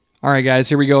All right, guys,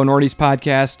 here we go. Nordy's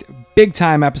Podcast. Big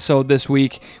time episode this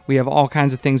week. We have all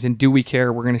kinds of things in Do We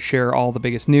Care? We're going to share all the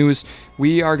biggest news.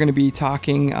 We are going to be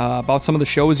talking about some of the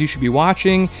shows you should be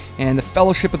watching, and the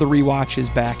Fellowship of the Rewatch is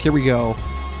back. Here we go.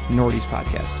 Nordy's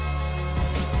Podcast.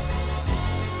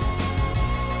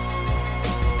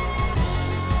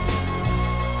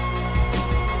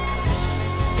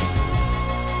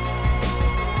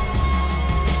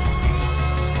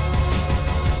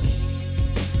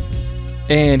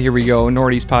 And here we go,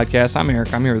 Nordy's Podcast. I'm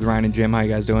Eric. I'm here with Ryan and Jim. How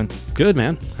you guys doing? Good,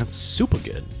 man. I'm super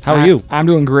good. How are you? I'm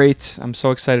doing great. I'm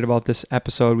so excited about this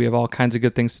episode. We have all kinds of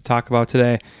good things to talk about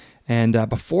today. And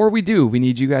before we do, we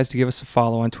need you guys to give us a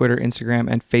follow on Twitter,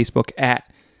 Instagram, and Facebook at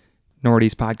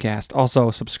Nordy's Podcast. Also,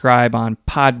 subscribe on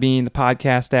Podbean, the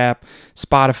podcast app,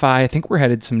 Spotify. I think we're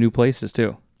headed to some new places,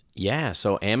 too. Yeah,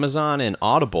 so Amazon and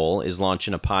Audible is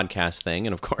launching a podcast thing,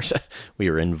 and of course, we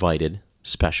were invited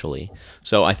specially.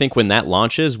 So I think when that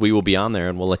launches, we will be on there,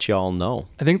 and we'll let you all know.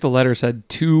 I think the letter said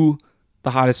to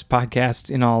the hottest podcast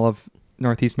in all of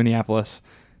Northeast Minneapolis.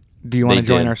 Do you want to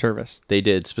join our service? They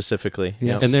did, specifically.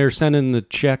 Yes. And they're sending the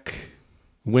check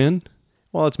when?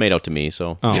 Well, it's made out to me,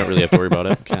 so you don't really have to worry about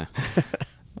it. Okay.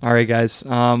 All right, guys.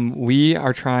 We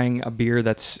are trying a beer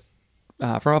that's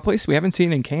from a place we haven't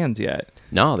seen in cans yet.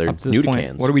 No, they're new to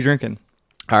cans. What are we drinking?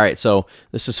 All right, so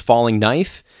this is Falling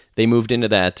Knife. They moved into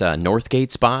that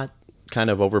Northgate spot, kind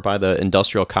of over by the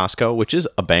industrial Costco, which is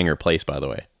a banger place, by the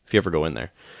way, if you ever go in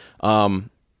there.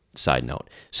 Side note.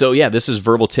 So, yeah, this is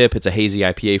Verbal Tip. It's a hazy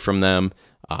IPA from them.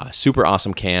 Super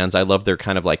awesome cans. I love their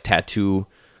kind of like tattoo,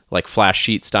 like flash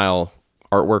sheet style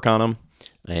artwork on them.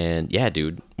 And, yeah,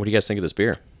 dude, what do you guys think of this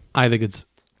beer? I think it's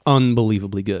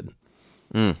unbelievably good.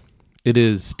 It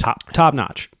is top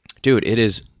notch. Dude, it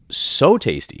is so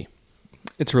tasty.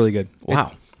 It's really good.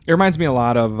 Wow. It reminds me a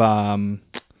lot of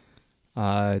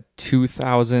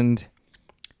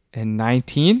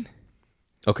 2019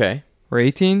 Okay. or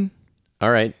 18.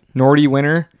 All right. Nordy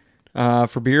winner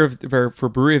for Brewery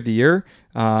of the Year,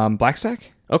 Blackstack.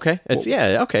 Okay. It's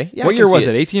okay. Yeah. What I year can was see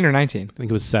it? 18 or 19? I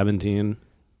think it was 17.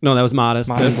 No, that was Modest.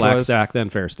 Then Modest Black was- Stack, then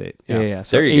Fair State. Yeah.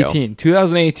 So There you go. 18,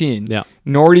 2018. Yeah.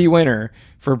 Nordy winner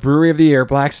for Brewery of the Year,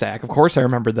 Blackstack. Of course, I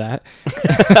remembered that.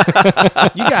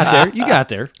 You got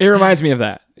there. It reminds me of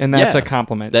that, and that's Yeah, a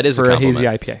compliment. That is for a compliment. hazy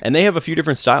IPA. And they have a few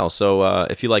different styles. So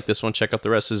if you like this one, check out the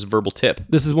rest. This is Verbal Tip.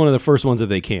 This is one of the first ones that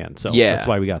they can, so that's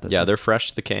why we got this Yeah, one. they're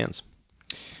fresh, the cans.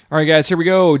 All right, guys, here we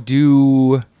go.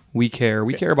 Do we care?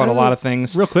 We care about a lot of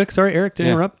things. Real quick, sorry, Eric, to Yeah.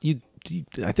 interrupt.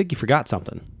 I think you forgot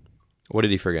something. What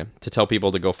did he forget? To tell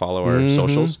people to go follow our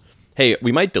socials? Hey,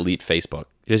 we might delete Facebook.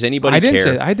 Does anybody I didn't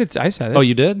care? say I did. I said it. Oh,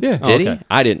 you did? Yeah. Oh, Did okay. he?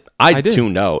 I didn't. I did.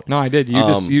 tuned out. No, I did.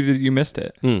 You missed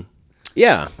it.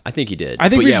 Yeah, I think he did. I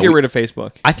think But we yeah, should get rid of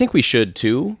Facebook, I think we should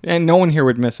too. and no one here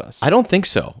would miss us. I don't think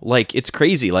so. Like, it's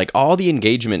crazy. Like, all the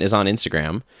engagement is on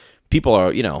Instagram. People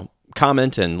are,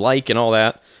 comment and like and all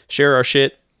that. Share our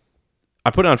shit.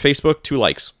 I put it on Facebook, 2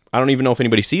 likes. I don't even know if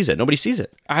anybody sees it. Nobody sees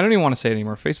it. I don't even want to say it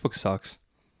anymore. Facebook sucks.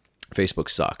 Facebook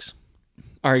sucks.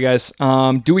 All right, guys.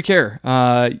 Do we care?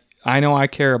 I know I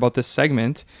care about this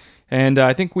segment, and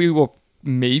I think we will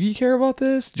maybe care about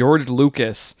this. George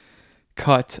Lucas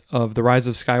cut of The Rise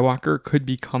of Skywalker could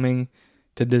be coming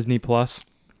to Disney Plus.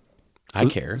 I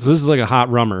care. So this is like a hot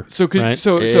rummer. So right?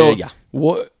 Yeah.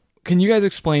 What can you guys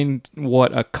explain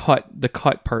what the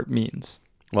cut part means?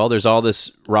 Well, there's all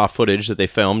this raw footage that they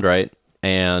filmed, right?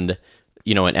 And,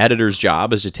 an editor's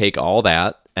job is to take all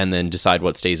that and then decide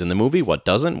what stays in the movie, what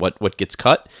doesn't, what gets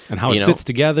cut. And how it fits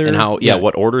together. And how,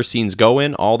 what order scenes go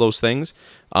in, all those things.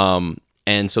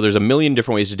 And so there's a million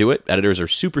different ways to do it. Editors are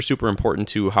super, super important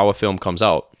to how a film comes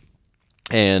out.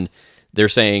 And they're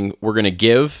saying, we're going to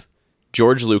give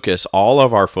George Lucas all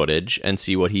of our footage and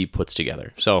see what he puts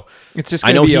together. So It's just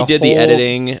I gonna know be he a did the whole-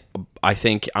 editing, I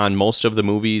think, on most of the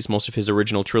movies, most of his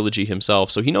original trilogy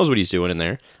himself. So he knows what he's doing in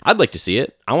there. I'd like to see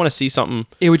it. I want to see something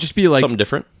It would just be like something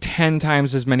different. 10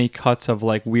 times as many cuts of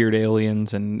like weird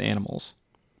aliens and animals.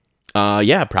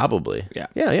 Yeah, probably. Yeah.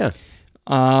 Yeah.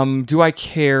 Do I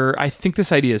care? I think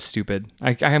this idea is stupid.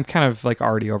 I am kind of like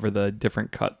already over the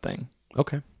different cut thing.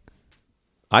 Okay.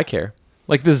 I care.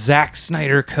 Like the Zack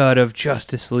Snyder cut of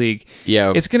Justice League.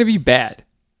 Yeah. It's going to be bad.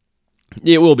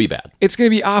 It will be bad. It's going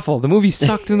to be awful. The movie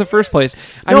sucked in the first place.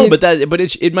 But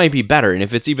it might be better, and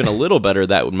if it's even a little better,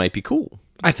 that might be cool.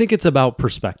 I think it's about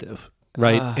perspective,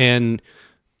 right? And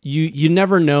you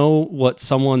never know what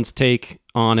someone's take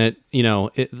on it.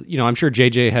 I'm sure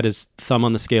JJ had his thumb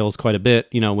on the scales quite a bit,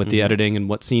 with the editing and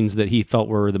what scenes that he felt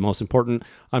were the most important.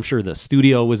 I'm sure the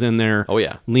studio was in there. Oh,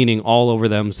 yeah. Leaning all over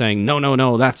them saying,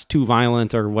 no, that's too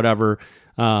violent or whatever.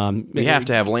 We have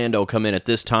to have Lando come in at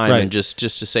this time Right. and just to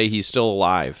say he's still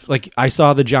alive. Like I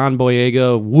saw the John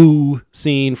Boyega woo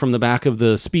scene from the back of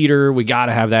the speeder. We got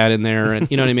to have that in there, and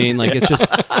you know what I mean. Like it's just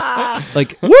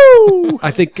like woo.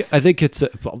 I think it's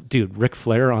well, dude. Ric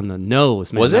Flair on the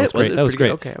nose, man. Was that it? Was great. Was it that was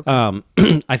great. pretty good?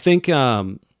 Okay. I think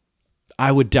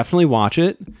I would definitely watch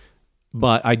it,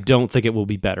 but I don't think it will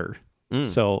be better.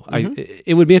 So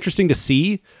it would be interesting to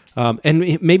see.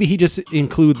 And maybe he just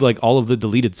includes like all of the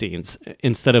deleted scenes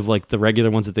instead of like the regular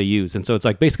ones that they use. And so it's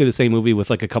like basically the same movie with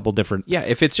like a couple different. Yeah,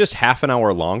 if it's just half an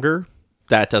hour longer,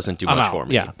 that doesn't do I'm much out. for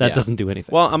me. Yeah, that doesn't do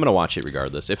anything. Well, I'm gonna watch it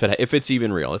regardless if it's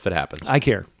even real, if it happens. I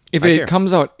care. If I it care.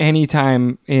 comes out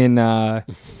anytime in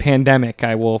pandemic,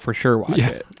 I will for sure watch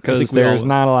it because think we there's all will.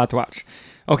 not a lot to watch.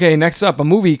 Okay, next up, a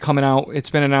movie coming out. It's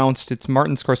been announced. It's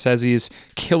Martin Scorsese's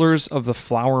Killers of the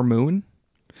Flower Moon.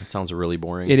 That sounds really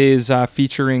boring. It is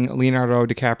featuring Leonardo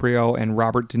DiCaprio and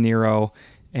Robert De Niro,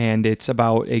 and it's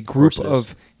about a group course it is.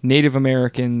 of Native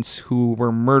Americans who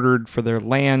were murdered for their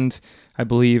land, I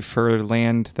believe for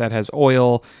land that has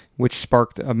oil, which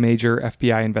sparked a major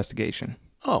FBI investigation.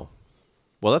 Oh,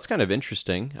 well, that's kind of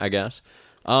interesting, I guess.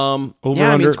 Yeah, I mean,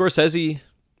 under- Scorsese.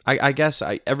 I guess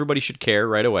everybody should care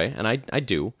right away, and I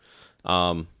do.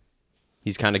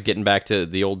 He's kind of getting back to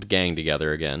the old gang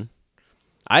together again.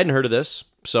 I hadn't heard of this,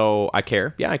 so I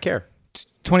care. Yeah, I care.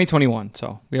 2021,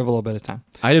 so we have a little bit of time.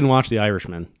 I didn't watch The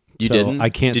Irishman. You so didn't? I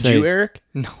can't Did say. you, Eric?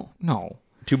 No.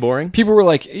 Too boring? People were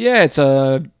like, yeah, it's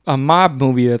a mob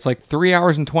movie that's like 3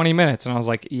 hours and 20 minutes. And I was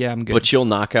like, yeah, I'm good. But you'll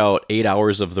knock out 8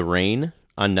 hours of The Rain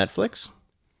on Netflix?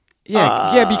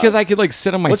 yeah, because I could like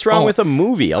sit on my What's phone. wrong with a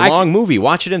movie? A long movie?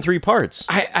 Watch it in 3 parts.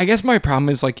 I guess my problem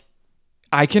is like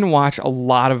I can watch a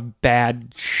lot of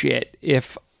bad shit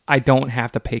if I don't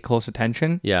have to pay close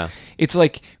attention. Yeah. It's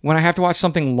like when I have to watch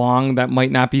something long that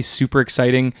might not be super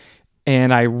exciting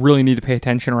and I really need to pay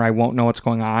attention or I won't know what's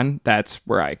going on, that's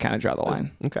where I kind of draw the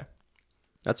line. Okay.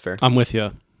 That's fair. I'm with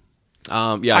you. Yeah,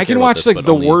 I care can about watch this, like but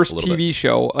the only a worst little bit. TV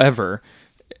show ever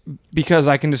because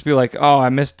I can just be like, oh, I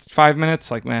missed 5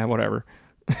 minutes. Like, man, whatever.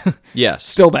 Yes.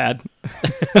 Still bad.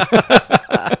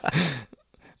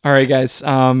 All right, guys.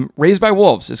 Raised by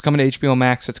Wolves is coming to HBO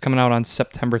Max. It's coming out on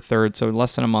September 3rd, so in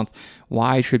less than a month.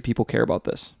 Why should people care about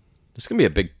this? This is gonna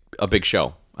be a big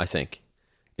show, I think.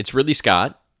 It's Ridley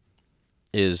Scott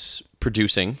is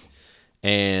producing,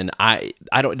 and I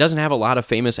don't. It doesn't have a lot of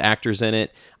famous actors in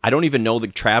it. I don't even know the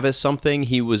Travis something.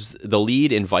 He was the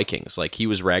lead in Vikings. Like he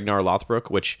was Ragnar Lothbrok,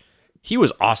 which he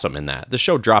was awesome in that. The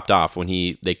show dropped off when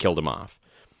they killed him off.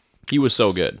 He was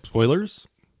so good. Spoilers?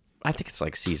 I think it's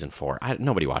like season 4.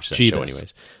 Nobody watched that Jeebus. show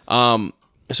anyways.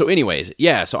 So anyways,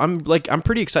 yeah, so I'm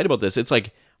pretty excited about this. It's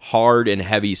like hard and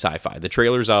heavy sci-fi. The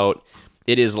trailer's out.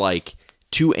 It is like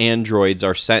 2 androids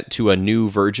are sent to a new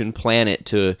virgin planet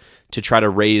to try to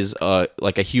raise a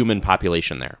human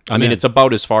population there. I mean, in. it's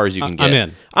about as far as you can get. I'm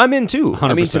in. I'm in too.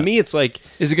 I mean, to 100%. me, it's like,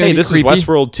 Is it gonna hey, be this creepy? is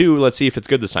Westworld 2. Let's see if it's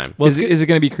good this time. Is it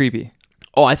going to be creepy?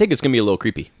 Oh, I think it's gonna be a little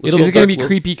creepy. Is it going to be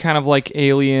creepy, kind of like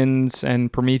Aliens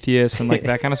and Prometheus and like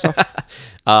that kind of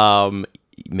stuff?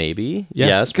 Maybe. Yeah.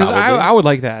 Yes, Because probably. I would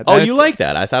like that. Oh, That's- you like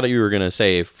that? I thought you were gonna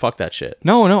say fuck that shit.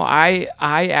 No. I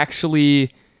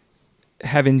actually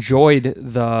have enjoyed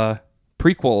the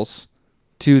prequels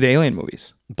to the Alien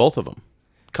movies. Both of them,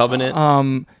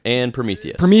 Covenant and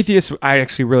Prometheus. Prometheus, I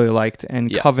actually really liked,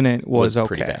 and Yeah. Covenant was Was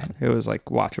pretty okay. bad. It was like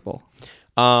watchable.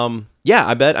 Yeah,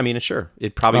 I bet. I mean, sure,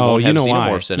 it probably Oh, won't you have know why.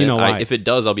 xenomorphs in You it. know why. If it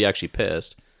does, I'll be actually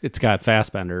pissed. It's got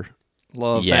Fassbender.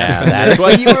 Love Yeah, Fassbender. that's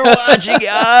why you were watching.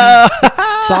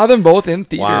 Saw them both in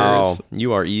theaters. Wow,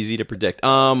 you are easy to predict.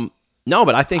 No,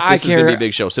 but I think I this is gonna be care- a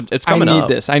big show. So it's I coming need up.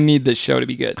 this. I need this show to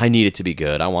be good. I need it to be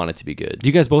good. I want it to be good. Do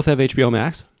you guys both have HBO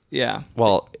Max? Yeah.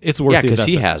 Well, It's worth yeah, the because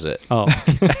he investment. has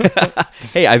it. Oh,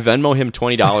 Hey, I Venmo him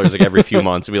 $20 like every few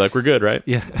months and be like, "We're good, right?"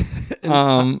 yeah.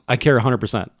 I care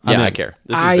 100%. Yeah, I care.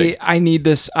 This is big. I need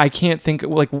this. I can't think.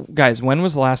 Like, guys, when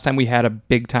was the last time we had a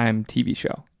big time TV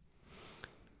show?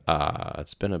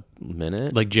 It's been a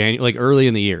minute. Like early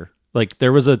in the year. Like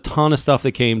there was a ton of stuff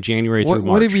that came January through March.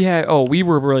 What did we have? Oh, we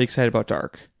were really excited about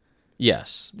Dark.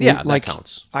 Yes. Yeah, like, that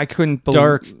counts. I couldn't believe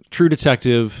Dark, True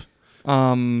Detective.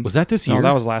 Was that this year? No,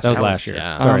 that was last That was year. last year.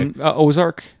 Yeah. Sorry.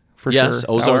 Ozark for Yes, sure.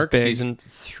 That was Ozark big. season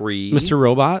 3. Mr.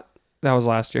 Robot. That was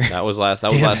last year. That was last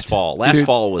Damn last it. fall. Last Dude,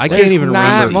 fall was I like, can't even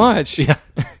not remember. much. Yeah.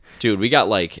 dude, we got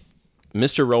like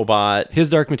Mr. Robot. His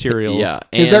Dark Materials. Yeah.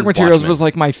 His and Dark Materials Watchmen. was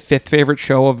like my 5th favorite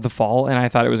show of the fall, and I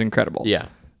thought it was incredible. Yeah.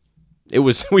 It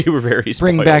was we were very Bring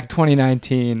spoiled. back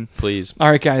 2019. please. All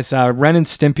right, guys. Ren and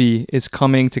Stimpy is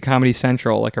coming to Comedy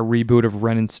Central, like a reboot of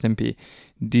Ren and Stimpy.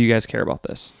 Do you guys care about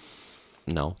this?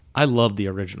 No. I loved the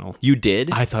original. You did?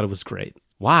 I thought it was great.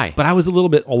 Why? But I was a little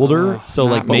bit older, so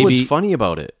like what maybe was funny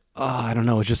about it? I don't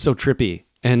know. It's just so trippy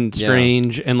and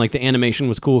strange, and like the animation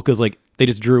was cool because like they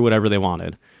just drew whatever they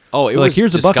wanted. Oh, it like was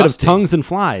here's a bucket of disgusting. tongues and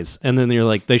flies, and then you're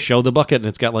like they show the bucket and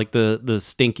it's got like the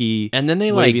stinky And then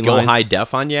they wavy like go lines. high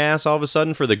def on your ass all of a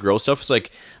sudden for the gross stuff. It's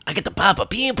like, I get the pop a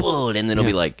pimple, and then it'll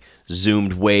be like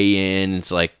zoomed way in.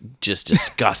 It's like just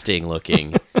disgusting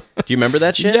looking. Do you remember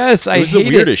that shit? Yes, I It was hate the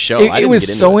weirdest show. It I didn't was get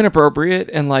into so it. inappropriate,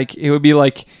 and like it would be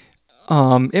like,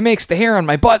 it makes the hair on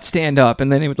my butt stand up, and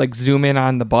then it would like zoom in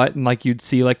on the butt, and like you'd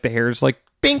see like the hairs like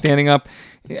standing up.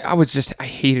 I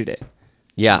hated it.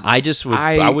 Yeah, I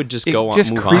would just it go on,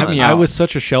 just move creeped on. me I out. was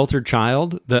such a sheltered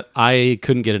child that I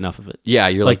couldn't get enough of it. Yeah,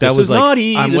 you're like like, that this was is like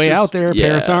naughty. I'm This way is- out there. Yeah.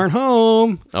 Parents aren't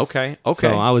home. Okay. So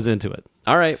I was into it.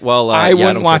 All right. Well, I yeah, wouldn't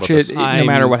don't care watch about it this. no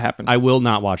matter what happened. I will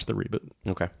not watch the reboot.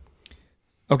 Okay.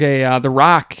 Okay, The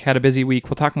Rock had a busy week.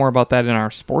 We'll talk more about that in our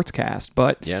sportscast,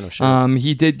 but Yeah, no shit.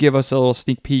 he did give us a little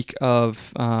sneak peek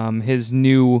of his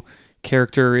new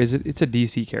character. It's a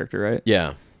DC character, right?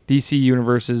 Yeah. DC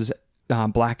Universe's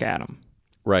Black Adam.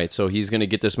 Right. So he's going to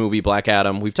get this movie Black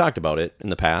Adam. We've talked about it in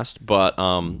the past, but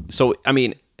so I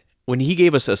mean, when he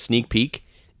gave us a sneak peek,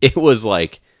 it was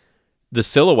like the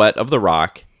silhouette of the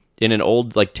Rock in an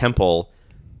old like temple,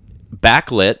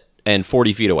 backlit and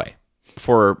 40 feet away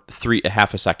for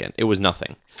half a second. It was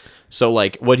nothing. So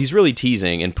like what he's really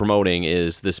teasing and promoting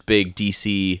is this big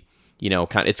DC,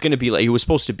 it's going to be like, it was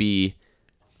supposed to be,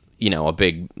 a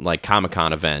big like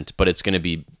Comic-Con event, but it's going to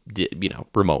be,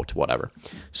 remote, whatever.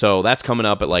 So that's coming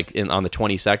up at on the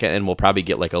 22nd, and we'll probably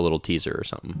get like a little teaser or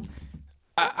something.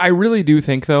 I really do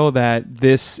think, though, that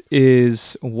this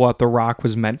is what The Rock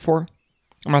was meant for.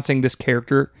 I'm not saying this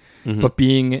character, but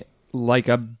being like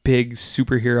a big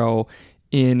superhero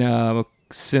in a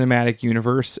cinematic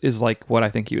universe is like what I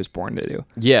think he was born to do.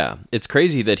 Yeah, it's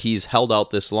crazy that he's held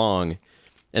out this long,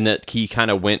 and that he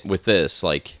kind of went with this.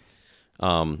 Like,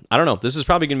 I don't know. This is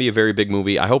probably going to be a very big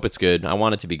movie. I hope it's good. I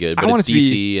want it to be good, but it's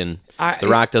DC, and The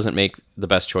Rock doesn't make the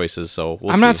best choices, so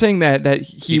we'll see. I'm not saying that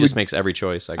he just makes every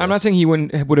choice. I guess. I'm not saying he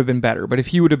would have been better, but if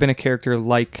he would have been a character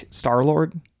like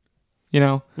Star-Lord,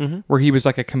 where he was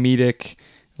like a comedic,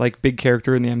 like big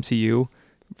character in the MCU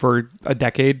for a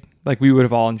decade, like we would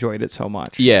have all enjoyed it so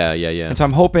much. Yeah. And so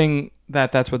I'm hoping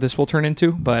that that's what this will turn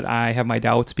into, but I have my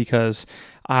doubts because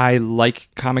I like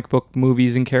comic book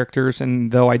movies and characters,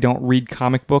 and though I don't read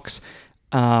comic books,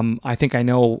 I think I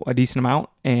know a decent amount,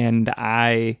 and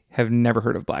I have never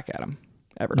heard of Black Adam,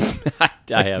 ever.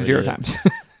 I have 0 times.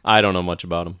 I don't know much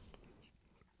about him,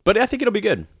 but I think it'll be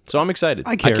good. So I'm excited.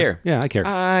 I care. Yeah, I care.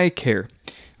 I care.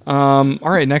 All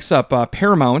right, next up,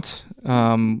 Paramount,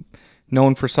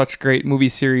 known for such great movie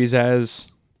series as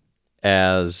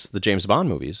the James Bond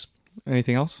movies.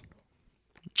 anything else?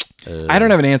 I don't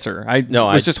have an answer. I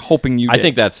was just hoping you did. I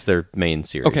think that's their main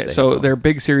series. Okay, so their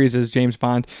big series is James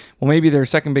Bond. Well, maybe their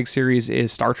second big series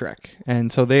is Star Trek.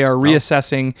 And so they are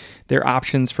reassessing their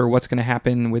options for what's going to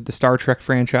happen with the Star Trek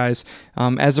franchise.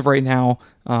 As of right now,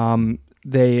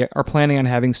 they are planning on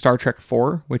having Star Trek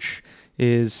 4, which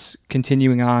is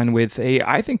continuing on with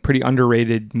I think, pretty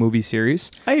underrated movie series.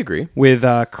 I agree. With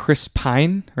Chris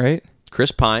Pine, right?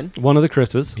 Chris Pine. One of the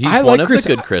Chris's. He's one of the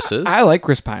good Chris's. I like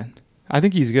Chris Pine. I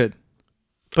think he's good.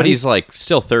 But he's like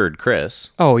still third Chris.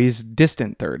 Oh, he's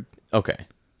distant third. Okay.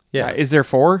 Yeah. Is there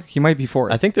 4? He might be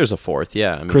 4th. I think there's a fourth.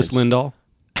 Yeah. I mean, Chris Lindahl.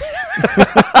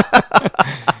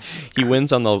 He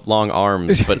wins on the long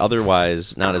arms, but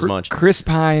otherwise not as much. Chris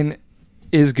Pine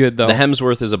is good, though. The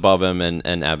Hemsworth is above him,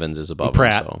 and Evans is above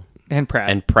Pratt. him. So. And Pratt.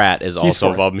 And Pratt is also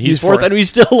fourth. above him. He's He's fourth, fourth. and we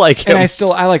still like him. And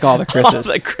I like all the All Chris's.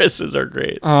 the Chris's are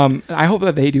great. I hope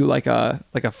that they do like a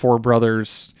Four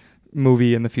Brothers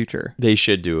movie in the future. They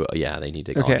should do. Yeah, they need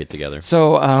to all get together.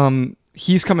 So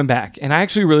he's coming back, and I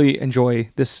actually really enjoy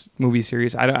this movie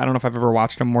series. I don't know if I've ever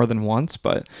watched them more than once,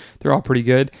 but they're all pretty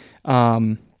good.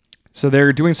 So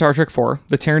they're doing Star Trek 4.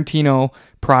 The Tarantino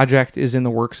project is in the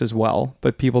works as well,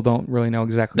 but people don't really know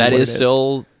exactly That what it is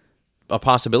still a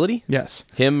possibility. Yes.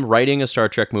 Him writing a Star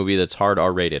Trek movie that's hard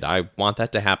R-rated. I want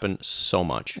that to happen so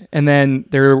much. And then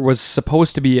there was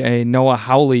supposed to be a Noah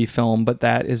Hawley film, but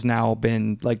that has now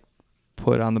been like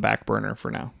put on the back burner for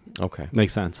now. Okay.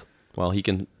 Makes sense. Well, he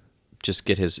can just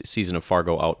get his season of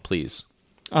Fargo out, please.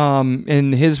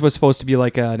 And his was supposed to be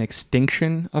like an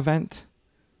extinction event.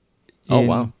 Oh,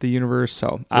 wow. The universe.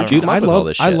 So I don't Dude, know. up with all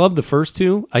this I shit? love the first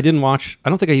two. I didn't watch. I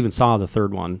don't think I even saw the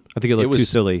third one. I think it looked too was-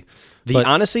 silly.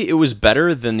 Honestly, it was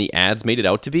better than the ads made it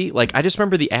out to be. Like, I just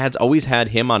remember the ads always had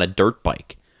him on a dirt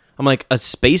bike. I'm like, a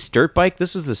space dirt bike?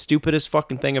 This is the stupidest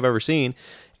fucking thing I've ever seen.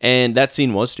 And that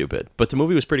scene was stupid. But the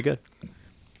movie was pretty good.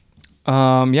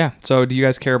 Yeah. So do you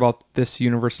guys care about this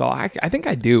universe at all? I think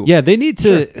I do. Yeah, they need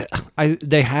to.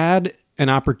 They had an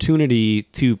opportunity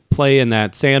to play in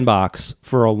that sandbox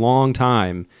for a long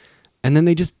time, and then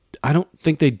I don't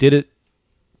think they did it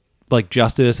like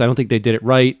justice. I don't think they did it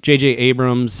right. J.J.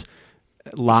 Abrams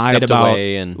lied Stepped about.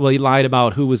 away and- Well, he lied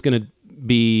about who was going to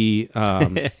be. Yeah.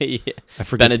 I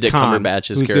forget. Benedict Khan.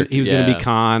 Cumberbatch's He character. was going to Yeah. be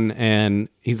Khan, and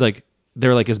he's like,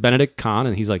 they're like, is Benedict Khan?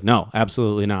 And he's like, no,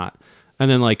 absolutely not. And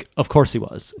then like, of course he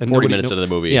was. And 40 minutes into the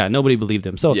movie. Yeah, nobody believed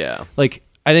him. So Yeah. like,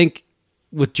 I think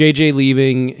with JJ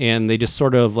leaving, and they just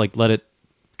sort of like let it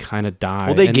kind of die.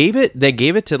 Well, they And-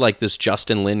 gave it to like this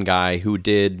Justin Lin guy who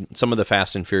did some of the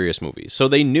Fast and Furious movies. So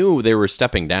they knew they were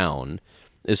stepping down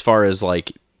as far as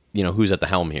like, who's at the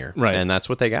helm here. Right. And that's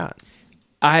what they got.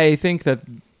 I think that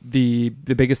the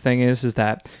biggest thing is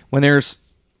that when there's,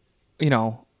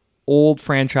 old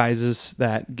franchises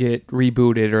that get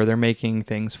rebooted or they're making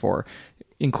things for,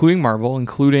 including Marvel,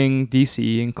 including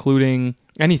DC, including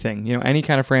anything, any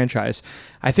kind of franchise.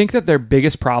 I think that their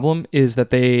biggest problem is that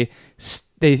they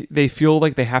feel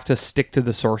like they have to stick to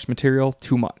the source material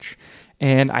too much.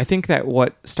 And I think that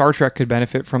what Star Trek could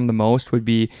benefit from the most would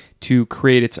be to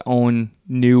create its own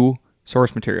new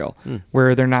source material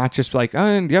where they're not just like,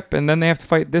 oh, yep, and then they have to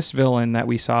fight this villain that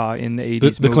we saw in the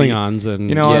 80s the movie. Klingons and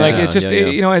Like it's just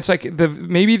yeah. it's like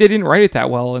maybe they didn't write it that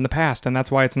well in the past, and that's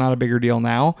why it's not a bigger deal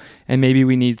now. And maybe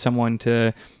we need someone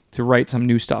to write some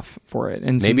new stuff for it.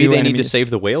 And some Maybe new they need to enemies. save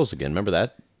the whales again. Remember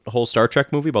that whole Star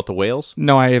Trek movie about the whales?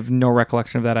 No, I have no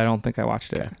recollection of that. I don't think I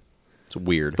watched it. It's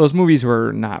weird. Those movies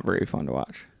were not very fun to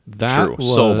watch. that True.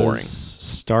 was So boring.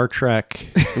 Star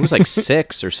Trek. It was like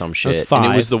 6 or some shit. was And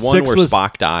it was 5. the one 6 where was-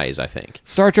 Spock dies, I think.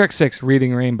 Star Trek 6,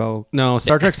 Reading Rainbow. No,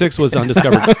 Star Trek 6 was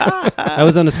undiscovered. That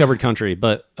was undiscovered country,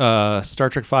 but Star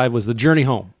Trek 5 was The Journey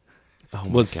Home. Oh my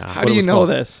Was God. How do you know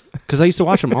this? Because I used to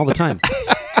watch them all the time.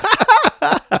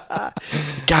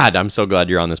 God, I'm so glad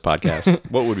you're on this podcast.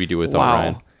 What would we do without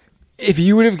Ryan? If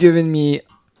you would have given me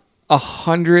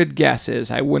 100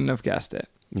 guesses, I wouldn't have guessed it.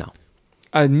 No.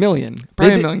 A million.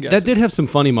 Probably a million guesses. That did have some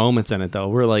funny moments in it, though,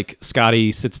 where like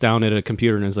Scotty sits down at a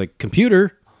computer and is like,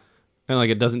 computer, and like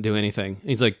it doesn't do anything. And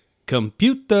he's like,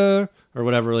 computer, or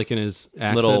whatever, like in his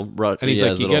accent. And he's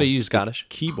like, his you little got to use Scottish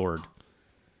the keyboard.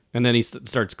 And then he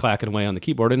starts clacking away on the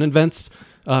keyboard and invents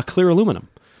clear aluminum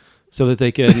so that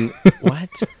they can, What?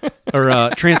 or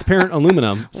transparent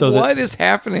aluminum. So What is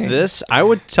happening? This, I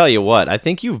would tell you what, I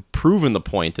think you've proven the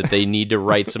point that they need to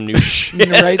write some new shit.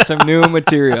 Write some new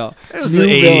material. It was the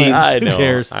 80s. I Who know.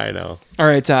 cares? I know. All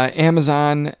right,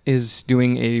 Amazon is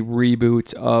doing a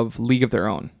reboot of League of Their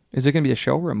Own. Is it going to be a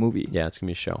show or a movie? Yeah, it's going to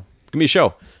be a show. It's going to be a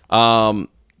show.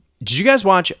 Did you guys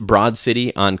watch Broad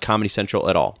City on Comedy Central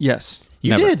at all? Yes.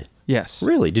 You Never. did? Yes.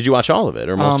 Really? Did you watch all of it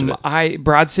or most of it?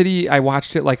 Broad City, I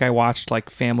watched it like I watched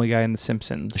like Family Guy and The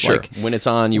Simpsons. Sure. Like, When it's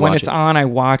on, you when watch it's it. on, I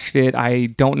watched it. I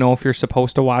don't know if you're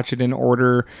supposed to watch it in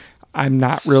order. I'm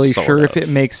not really Sort sure if of. it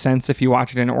makes sense if you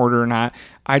watch it in order or not.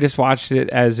 I just watched it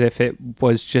as if it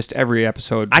was just every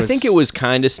episode. I think it was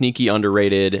kind of sneaky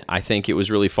underrated. I think it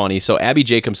was really funny. So Abby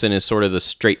Jacobson is sort of the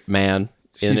straight man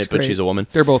in She's it, but great. she's a woman.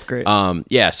 They're both great.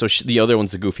 Yeah, so the other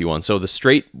one's the goofy one. So the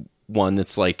straight one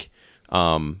that's like,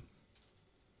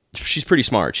 she's pretty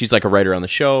smart. She's like a writer on the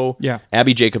show. Yeah.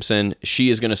 Abby Jacobson, she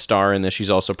is going to star in this. She's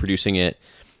also producing it.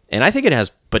 And I think it has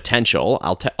potential.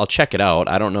 I'll check it out.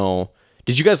 I don't know.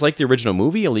 Did you guys like the original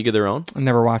movie, A League of Their Own? I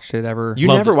never watched it ever. You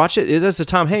Loved never it. watched it? That's a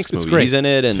Tom Hanks it's movie. great. He's in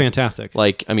it. And It's fantastic.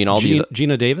 Like, I mean, all these.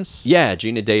 Gina Davis? Yeah,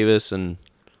 Gina Davis and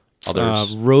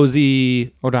others.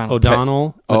 Rosie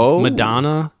O'Donnell. Oh.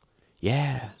 Madonna.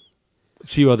 Yeah. A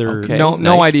few other. Okay. no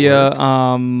nice idea.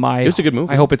 work. It's a good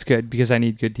movie. I hope it's good because I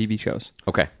need good TV shows.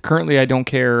 Okay. Currently, I don't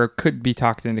care. Could be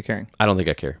talked into caring. I don't think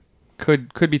I care. Could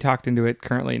be talked into it.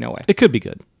 Currently, no way. It could be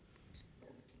good.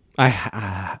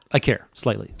 I care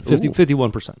slightly.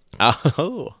 51%.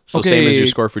 Oh. So Okay, same as your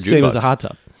score for June Same Bugs. as a hot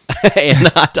tub. And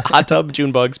hot tub,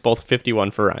 June Bugs, both 51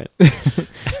 for Ryan.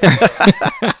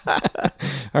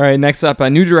 All right, next up, a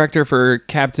new director for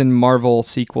Captain Marvel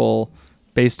sequel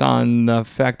based on the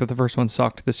fact that the first one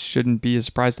sucked. This shouldn't be a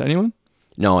surprise to anyone.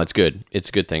 No, it's good. It's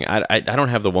a good thing. I don't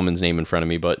have the woman's name in front of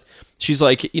me, but she's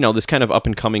like, this kind of up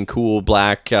and coming cool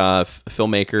black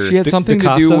filmmaker. She had something to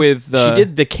DaCosta? do with she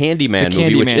did the Candyman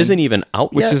movie, which Candyman, isn't even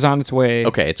out which yet. is on its way.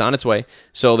 Okay, it's on its way.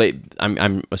 So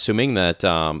I'm assuming that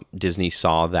Disney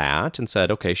saw that and said,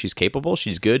 okay, she's capable,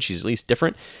 she's good, she's at least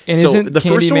different. And so isn't the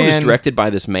first one was Candyman- directed by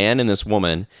this man and this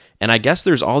woman, and I guess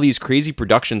there's all these crazy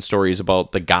production stories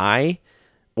about the guy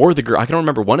or the girl. I don't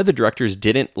remember. One of the directors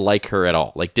didn't like her at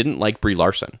all, like didn't like Brie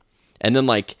Larson, and then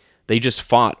like they just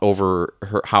fought over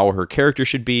how her character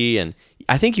should be, and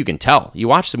I think you can tell. You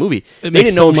watch the movie. They makes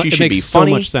didn't know so if she mu- it should be makes so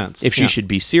funny, much sense. if she Yeah. should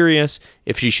be serious,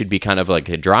 if she should be kind of like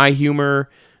a dry humor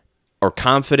or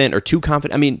confident or too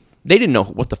confident. I mean, they didn't know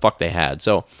what the fuck they had.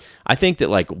 So I think that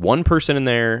like one person in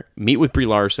there, meet with Brie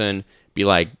Larson, be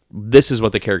like, this is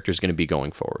what the character is going to be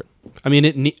going forward. I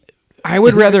mean, I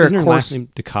would rather, isn't of her course, last name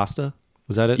DaCosta?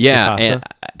 Was that it? Yeah, DaCosta?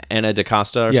 Anna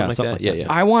DaCosta or Yeah, something like that. Yeah.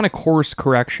 I want a course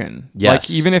correction. Yes.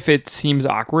 Like, even if it seems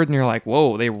awkward and you're like,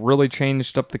 whoa, they really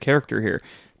changed up the character here.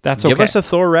 That's okay. Give us a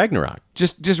Thor Ragnarok.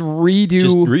 just redo,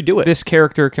 Just redo it. this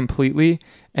character completely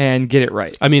and get it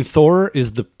right. I mean, Thor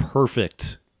is the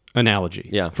perfect analogy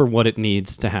Yeah. for what it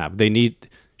needs to have.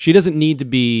 She doesn't need to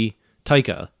be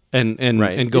Taika and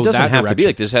Right. and go it doesn't that have to be direction.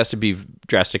 like this. Has to be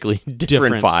drastically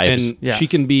different vibes. And Yeah. she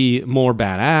can be more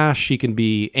badass. She can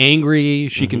be angry.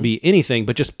 She can be anything,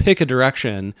 but just pick a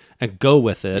direction and go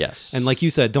with it. Yes. And like you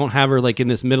said, don't have her like in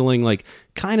this middling, like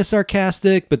kind of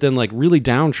sarcastic, but then like really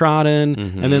downtrodden,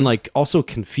 and then like also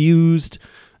confused.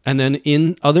 And then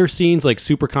in other scenes, like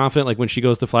super confident, like when she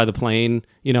goes to fly the plane,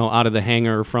 out of the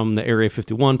hangar from the Area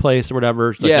 51 place or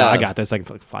whatever. She's like, Yeah. I got this. I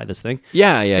can fly this thing.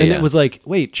 yeah. And it was like,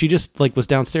 wait, she just like was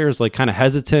downstairs, like kind of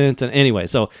hesitant. And anyway,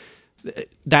 so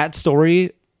that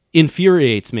story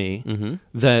infuriates me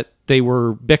that they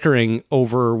were bickering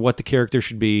over what the character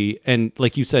should be. And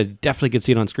like you said, definitely could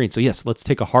see it on screen. So yes, let's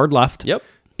take a hard left. Yep.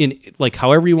 In like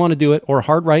however you want to do it, or a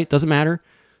hard right, doesn't matter.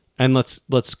 And let's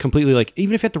completely like,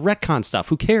 even if you have to retcon stuff,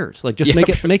 who cares? Like just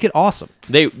make it awesome.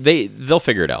 They'll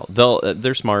figure it out.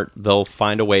 They're smart. They'll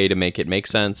find a way to make it make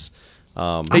sense.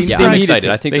 I'm They excited. need it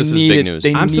I think to. this They is need big it. news.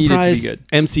 They I'm need it to be surprised good.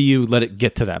 MCU let it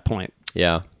get to that point.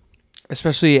 Yeah.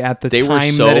 Especially at the They time were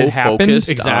so that it happened.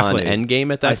 focused Exactly. on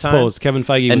Endgame at that I time. suppose Kevin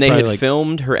Feige and was they probably had like,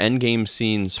 filmed her Endgame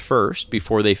scenes first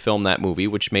before they filmed that movie,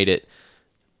 which made it.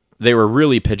 They were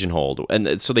really pigeonholed,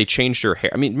 and so they changed her hair.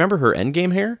 I mean, remember her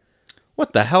Endgame hair?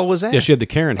 What the hell was that? yeah, she had the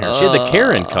Karen hair. She had the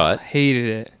Karen cut. Hated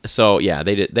it. So yeah,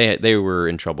 they did. They were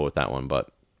in trouble with that one, but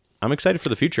I'm excited for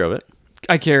the future of it.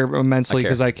 I care immensely I care.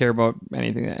 because I care about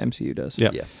anything that MCU does.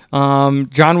 Yeah. Yeah.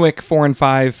 John Wick 4 and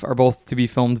 5 are both to be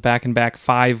filmed back and back.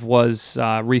 5 was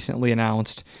recently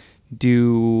announced.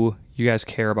 Do you guys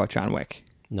care about John Wick?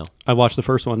 No. I watched the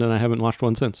first one and I haven't watched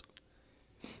one since.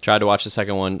 Tried to watch the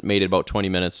second one, made it about 20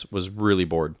 minutes, was really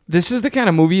bored. This is the kind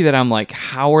of movie that I'm like,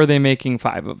 how are they making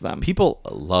 5 of them? People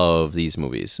love these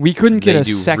movies. We couldn't get They a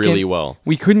do second. really well.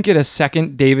 We couldn't get a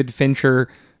second David Fincher,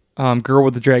 Girl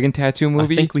with the Dragon Tattoo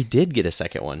movie. I think we did get a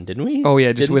second one, didn't we? Oh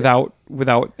yeah, just Didn't we?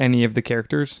 without any of the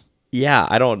characters. Yeah,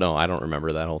 I don't know. I don't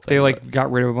remember that whole thing. They but- like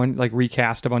got rid of a bunch, like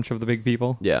recast a bunch of the big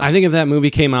people. Yeah. I think if that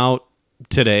movie came out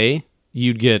today,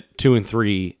 you'd get 2 and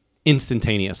 3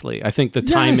 instantaneously. I think the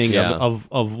timing Yeah.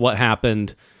 of what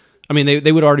happened. I mean,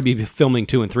 they would already be filming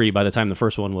 2 and 3 by the time the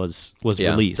first one was yeah.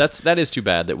 released. That is too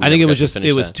bad that we I think never it was got to just finish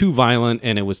it was that. too violent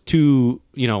and it was too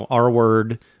R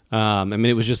word. I mean,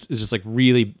 it was just like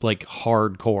really like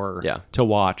hardcore Yeah. to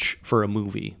watch for a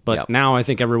movie. But Yep. now I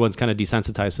think everyone's kind of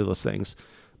desensitized to those things.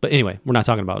 But anyway, we're not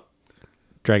talking about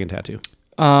Dragon Tattoo.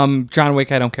 John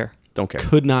Wick, I don't care. Don't care.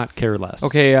 Could not care less.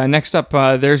 Okay, next up,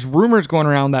 there's rumors going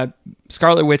around that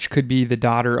Scarlet Witch could be the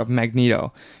daughter of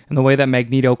Magneto, and the way that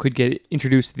Magneto could get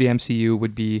introduced to the MCU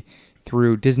would be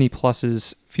through Disney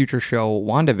Plus's future show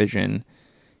WandaVision.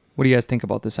 What do you guys think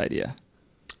about this idea?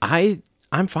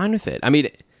 I'm fine with it. I mean,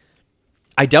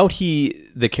 I doubt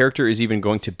the character is even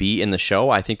going to be in the show.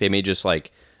 I think they may just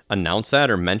like announce that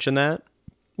or mention that.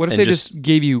 What if And they just- just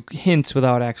gave you hints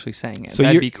without actually saying it? So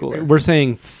That'd you're- be cooler. We're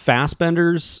saying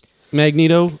Fassbender's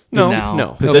Magneto. No.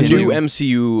 No. It'll The be new new.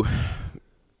 MCU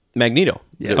Magneto.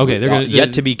 Yeah. Okay, they're gonna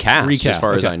yet to be cast, as recast,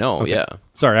 far as okay, I know. okay. Yeah.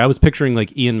 Sorry, I was picturing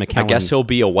like Ian McKellen. I guess he'll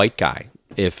be a white guy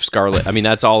if Scarlet. I mean,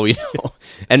 that's all we know,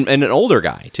 and an older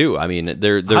guy too. I mean,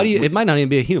 they're How do you? It might not even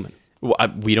be a human. Well,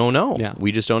 we don't know. Yeah.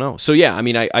 We just don't know. So yeah, I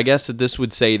mean, I guess that this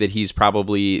would say that he's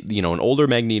probably an older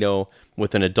Magneto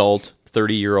with an adult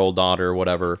 30-year-old daughter, or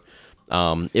whatever.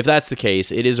 If that's the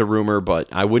case, it is a rumor, but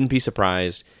I wouldn't be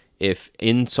surprised if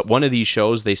in one of these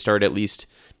shows they start at least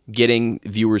getting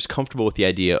viewers comfortable with the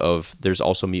idea of there's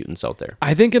also mutants out there.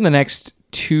 I think in the next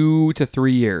 2 to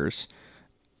 3 years,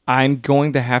 I'm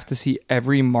going to have to see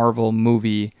every Marvel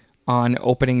movie on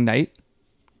opening night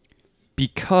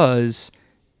because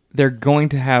they're going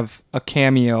to have a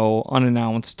cameo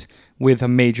unannounced with a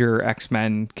major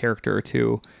X-Men character or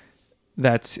two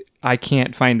that I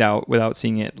can't find out without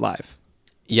seeing it live.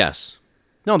 Yes.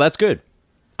 No, that's good.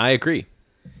 I agree.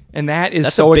 And that is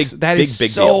That's so a big, that is big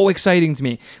so deal. exciting to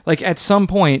me. Like at some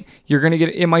point, you're gonna get.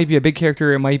 It might be a big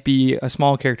character. It might be a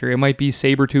small character. It might be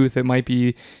Sabretooth. It might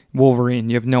be Wolverine.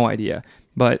 You have no idea.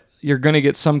 but you're going to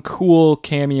get some cool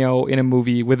cameo in a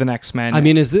movie with an X-Men. I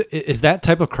mean, is that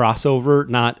type of crossover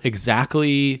not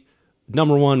exactly,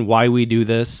 number one, why we do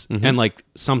this, and like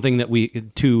something that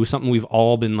something we've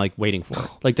all been like waiting for,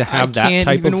 like to have I can't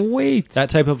that type even of wait. that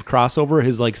type of crossover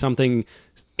is like something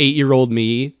 8-year-old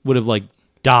me would have like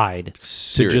died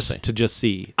Seriously. to just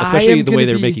see, I especially am the way gonna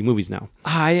they're be- making movies now.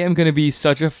 I am going to be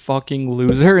such a fucking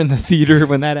loser in the theater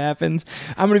when that happens.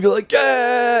 I'm going to be like,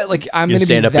 yeah, like I'm You going to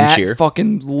be stand up and that cheer?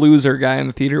 fucking loser guy in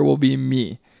the theater will be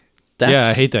me. Yeah,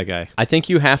 I hate that guy. I think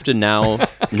you have to now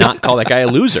not call that guy a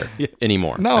loser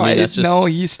anymore. No, I mean, that's just no,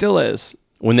 he still is.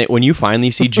 when you finally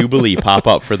see Jubilee pop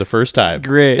up for the first time.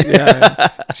 Great. Yeah.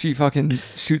 She fucking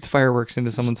shoots fireworks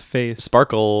into someone's face.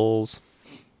 Sparkles.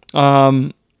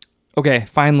 Okay,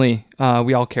 finally,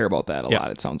 we all care about that a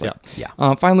lot, it sounds like.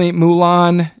 Yeah. Finally,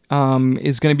 Mulan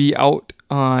is going to be out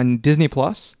on Disney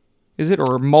Plus. Is it?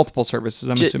 Or multiple services,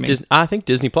 I'm assuming. I think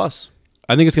Disney Plus.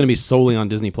 I think it's going to be solely on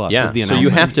Disney Plus. Yeah. was the So you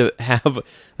announcement. have to have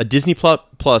a Disney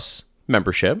Plus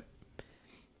membership,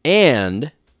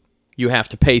 and you have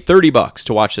to pay $30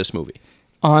 to watch this movie.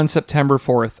 On September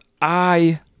 4th.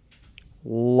 I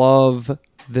love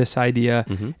this idea.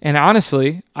 And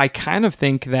honestly, I kind of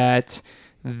think that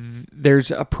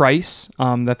there's a price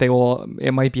that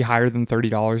it might be higher than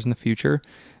 $30 in the future,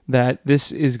 that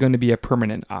this is going to be a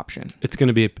permanent option. It's going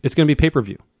to be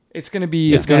pay-per-view. It's going to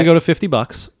be... It's going to go to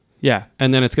 $50. Yeah.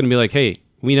 And then it's going to be like, hey,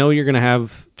 we know you're going to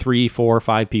have 3, 4,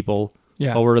 5 people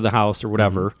Yeah. over to the house or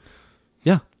whatever.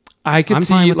 Yeah. I could I'm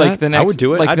fine see with like that. the next... I would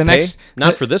do it. Like I'd the pay. next...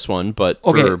 Not for this one, but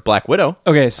Okay. for Black Widow.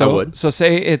 Okay, I so would.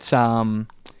 say it's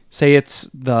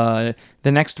the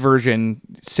next version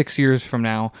 6 years from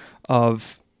now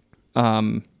of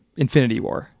Infinity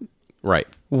War. Right.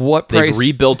 What They've price?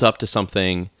 rebuilt up to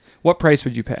something. What price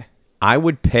would you pay? I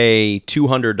would pay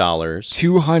 $200,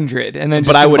 $200, and then just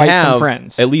but I would invite some have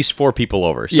friends. at least 4 people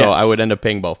over, so Yes. I would end up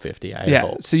paying about $50. I Yeah,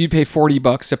 hope. so you'd pay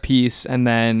 $40 a piece, and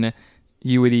then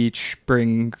you would each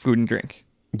bring food and drink.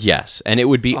 Yes, and it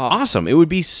would be awesome. It would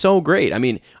be so great. I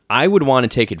mean, I would want to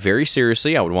take it very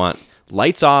seriously. I would want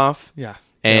lights off. Yeah.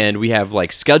 And we have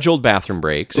like scheduled bathroom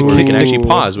breaks where we can actually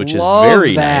pause, which is Love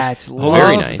very that. nice. Love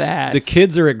Very nice. that. The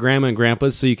kids are at grandma and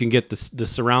grandpa's, so you can get the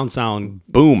surround sound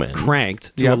Booming.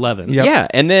 cranked to Yep. 11. Yep. Yeah,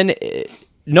 and then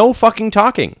no fucking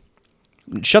talking.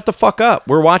 Shut the fuck up.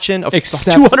 We're watching a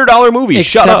 $200 movie.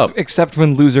 Shut up. Except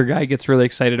when loser guy gets really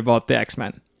excited about the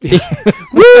X-Men.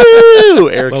 Woo!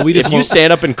 Eric, Well, we just if you won't-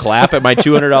 stand up and clap at my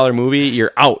 $200 movie,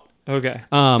 you're out. Okay.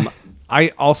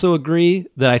 I also agree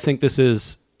that I think this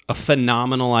is a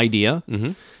phenomenal idea.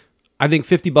 Mm-hmm. I think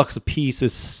 $50 a piece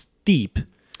is steep.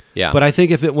 Yeah. But I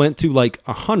think if it went to like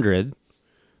 100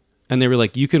 and they were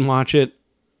like, you can watch it,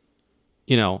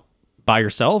 by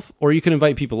yourself, or you can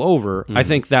invite people over, I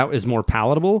think that is more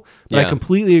palatable. But I Yeah.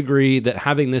 completely agree that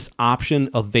having this option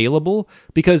available,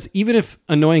 because even if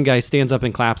annoying guy stands up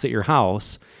and claps at your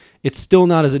house, it's still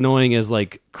not as annoying as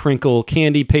like crinkle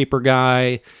candy paper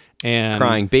guy and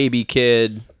Crying baby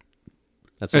kid.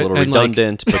 That's a little And, like-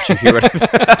 redundant, but you hear what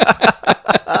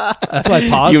That's why I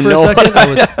paused You for a know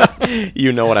second.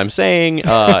 you know what I'm saying.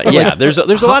 Yeah, there's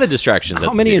a lot of distractions. How at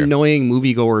the many theater. annoying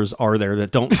moviegoers are there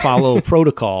that don't follow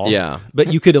protocol? Yeah.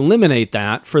 But you could eliminate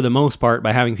that for the most part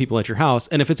by having people at your house.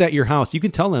 And if it's at your house, you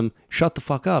can tell them, shut the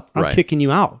fuck up. I'm Right. kicking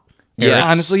you out. Yes. Eric,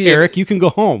 Honestly, Eric, you can go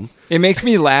home. It makes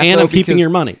me laugh. And though, I'm keeping because your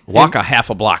money. Walk a half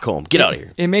a block home. Get out of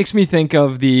here. It makes me think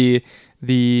of the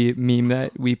meme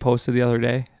that we posted the other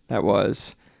day. That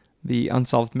was the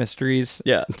Unsolved Mysteries.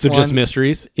 Yeah. So just one.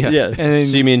 mysteries. Yeah. then-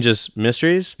 So you mean just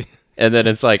mysteries? And then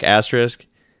it's like asterisk,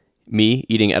 me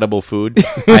eating edible food.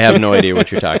 I have no idea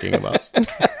what you're talking about.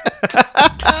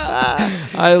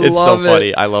 I It's so love it.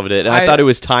 funny. I loved it. And I I- thought it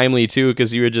was timely too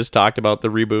because you had just talked about the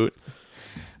reboot.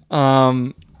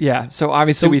 Yeah. So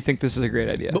obviously we think this is a great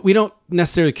idea. But we don't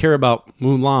necessarily care about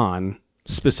Mulan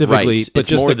specifically, Right. but It's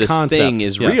just more the this concept thing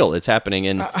is Yes. real. It's happening.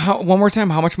 And One more time.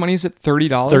 How much money is it? $30.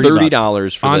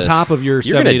 $30 for On this. top of your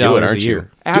You're gonna do $70 it, a aren't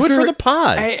year. you? Do it for the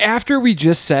pod. After we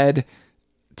just said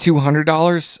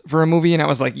 $200 for a movie, and I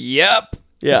was like, "Yep."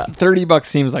 Yeah. $30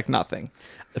 seems like nothing.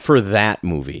 For that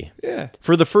movie. Yeah.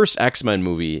 For the first X-Men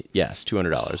movie, yes,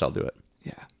 $200. I'll do it.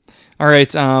 Yeah. All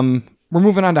right. We're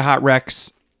moving on to Hot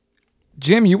Recs.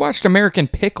 Jim, you watched American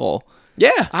Pickle.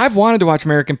 Yeah. I've wanted to watch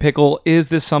American Pickle. Is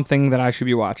this something that I should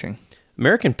be watching?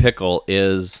 American Pickle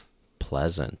is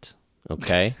pleasant.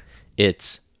 Okay?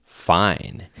 It's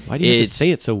fine. Why do you have to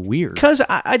say it so weird? Because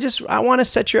I want to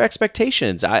set your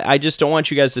expectations. I just don't want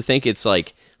you guys to think it's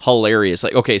like hilarious.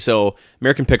 Like, okay, so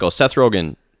American Pickle, Seth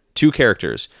Rogen, 2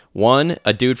 characters. One,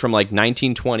 a dude from like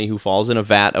 1920 who falls in a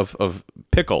vat of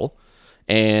pickle,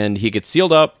 and he gets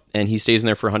sealed up, and he stays in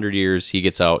there for 100 years. He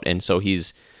gets out, and so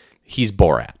he's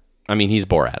Borat. I mean, he's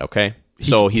Borat, okay?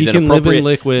 So he's he can live in inappropriate.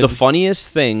 liquid. The funniest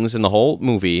things in the whole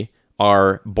movie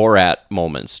are Borat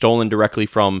moments, stolen directly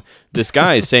from this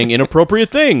guy saying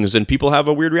inappropriate things, and people have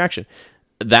a weird reaction.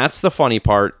 That's the funny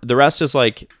part. The rest is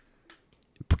like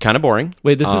kind of boring.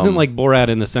 Wait, this isn't like Borat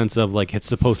in the sense of like it's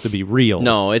supposed to be real.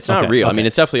 No, it's not real. I mean,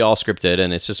 it's definitely all scripted,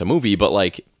 and it's just a movie. But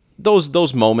like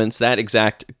those moments, that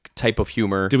exact type of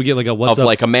humor. Do we get like a what's of up?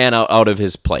 like a man out of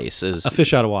his place is A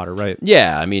fish out of water, right?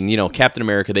 Yeah, I mean, Captain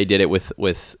America, they did it with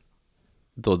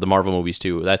the Marvel movies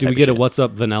too. That Do type we get of a what's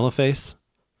up vanilla face?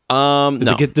 no.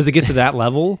 Does it get to that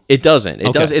level? It doesn't. It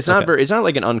Okay, does. It's not okay. very. It's not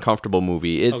like an uncomfortable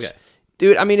movie. It's, Okay.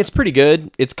 dude. I mean, it's pretty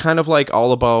good. It's kind of like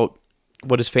all about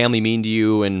what does family mean to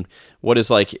you, and what is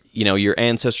like your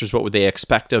ancestors. What would they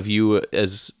expect of you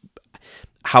as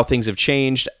how things have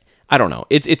changed? I don't know.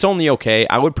 It's only okay.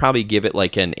 I would probably give it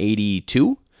like an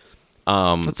 82.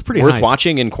 That's pretty worth high.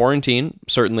 watching in quarantine.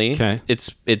 Certainly. Okay.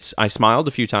 It's. I smiled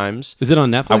a few times. Is it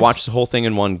on Netflix? I watched the whole thing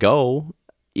in one go.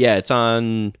 Yeah, it's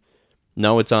on.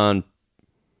 No, it's on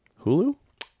Hulu.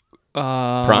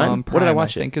 Prime? What did I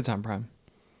watch I it? think it's on Prime.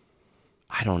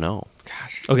 I don't know.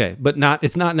 Gosh. Okay, but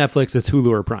it's not Netflix. It's Hulu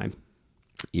or Prime.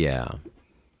 Yeah. I mean,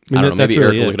 I don't know. that's Maybe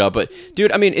Eric really will it. look it up. But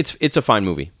dude, I mean, it's a fine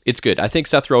movie. It's good. I think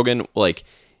Seth Rogen, like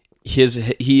he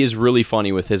is really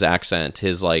funny with his accent.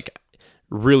 His like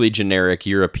really generic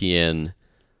European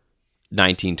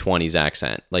 1920s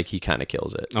accent. Like he kind of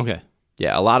kills it. Okay.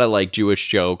 Yeah, a lot of like Jewish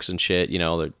jokes and shit.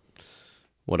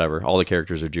 Whatever. All the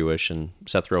characters are Jewish, and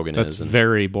Seth Rogen That's is. And,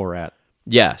 very Borat.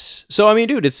 yes. So I mean,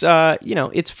 dude, it's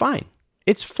it's fine.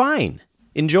 It's fine.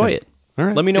 Enjoy it. All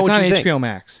right. Let me know It's what on you HBO think.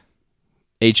 Max.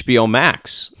 HBO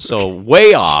Max. So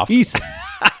way off. Jesus.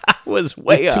 Was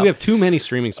way We off. have too many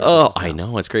streaming Oh, services. I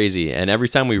know, it's crazy. And every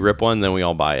time we rip one, then we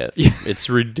all buy it. It's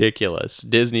ridiculous.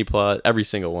 Disney Plus, every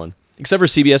single one, except for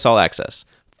CBS All Access.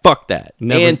 Fuck that.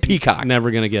 And Peacock.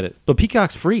 Never gonna get it. But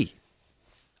Peacock's free.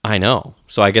 I know.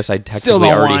 So I guess I Still technically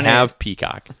don't already want it. have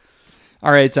Peacock.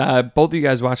 All right, both of you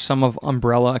guys watched some of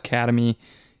Umbrella Academy.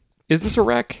 Is this a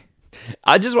wreck?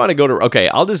 I just want to go to. Okay,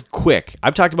 I'll just quick.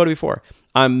 I've talked about it before.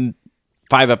 I'm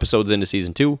 5 episodes into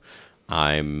season 2.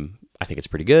 I think it's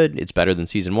pretty good. It's better than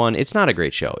season 1. It's not a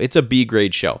great show. It's a B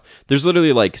grade show. There's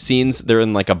literally like scenes. They're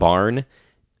in like a barn.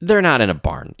 They're not in a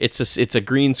barn. It's a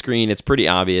green screen. It's pretty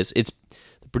obvious. The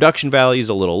production value is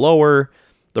a little lower.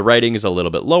 The writing is a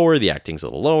little bit lower. The acting's a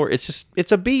little lower.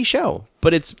 It's a B show,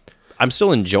 but I'm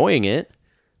still enjoying it.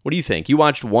 What do you think? You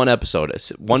watched one episode,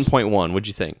 1.1. What'd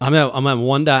you think? I'm at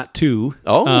 1.2.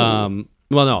 Oh.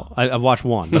 Well, no, I've watched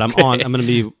one, but I'm on.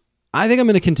 I think I'm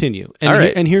gonna continue. And All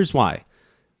right. and here's why.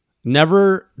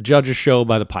 Never judge a show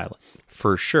by the pilot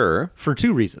For sure. for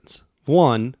 2 reasons.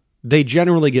 One, they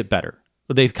generally get better.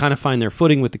 They kind of find their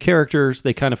footing with the characters.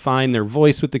 They kind of find their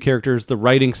voice with the characters. The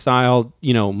writing style,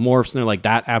 morphs, and they're like,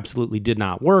 that absolutely did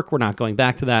not work. We're not going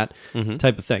back to that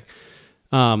type of thing.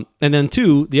 And then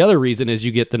 2, the other reason is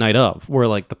you get the night of, where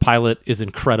like the pilot is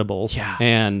incredible. Yeah.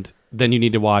 And then you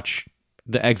need to watch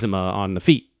the eczema on the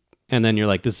feet. And then you're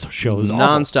like, this show is awful.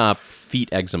 Nonstop feet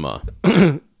eczema.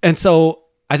 And so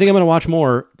I think I'm going to watch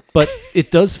more, but it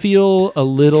does feel a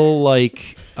little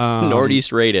like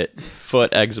Northeast rate it.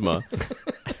 Foot eczema.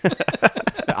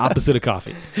 the opposite of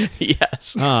coffee.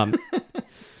 Yes.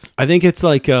 I think it's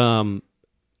like a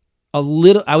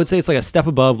little, I would say it's like a step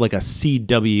above like a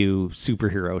CW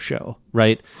superhero show,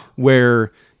 right?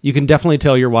 Where you can definitely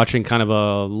tell you're watching kind of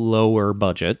a lower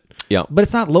budget. Yeah. But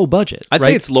it's not low budget. I'd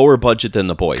say it's lower budget than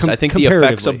The Boys. I think the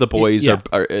effects of The Boys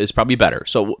comparatively, is probably better.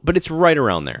 So, but it's right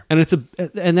around there. And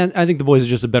and then I think The Boys is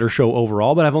just a better show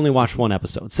overall, but I've only watched one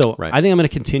episode. So Right. I think I'm going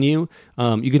to continue.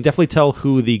 You can definitely tell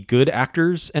who the good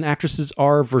actors and actresses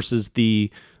are versus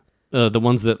the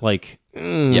ones that like,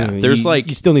 there's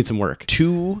you still need some work.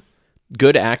 2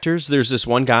 good actors. There's this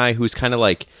one guy who's kind of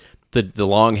like the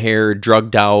long hair,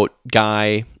 drugged out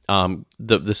guy.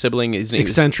 The sibling, his name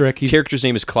Eccentric. His character's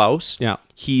name is Klaus. Yeah.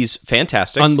 He's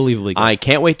fantastic. Unbelievably good. I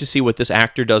can't wait to see what this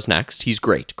actor does next. He's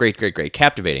great.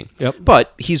 Captivating. Yep.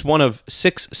 But he's one of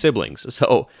 6 siblings.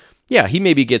 So, yeah, he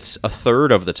maybe gets a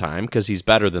third of the time because he's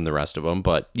better than the rest of them.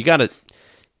 But you got to...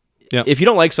 Yep. If you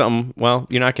don't like something, well,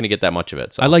 you're not going to get that much of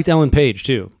it. So I liked Ellen Page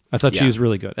too. I thought she Yeah. was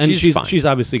really good, and She's fine. she's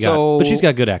obviously got, So- but she's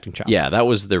got good acting chops. yeah, that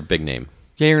was their big name.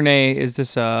 Yay or nay? Is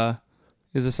this a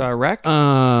wreck?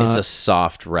 It's a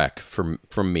soft wreck from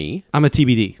me. I'm a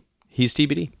TBD, He's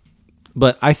TBD.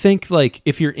 but I think like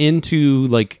if you're into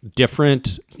like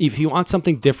different, if you want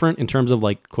something different in terms of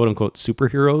like quote unquote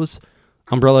superheroes,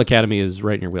 Umbrella Academy is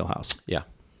right in your wheelhouse. Yeah.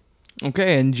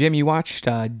 Okay, and Jim, you watched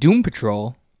Doom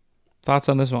Patrol. Thoughts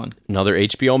on this one? Another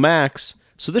HBO Max.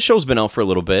 So this show's been out for a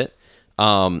little bit.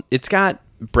 It's got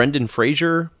Brendan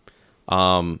Fraser.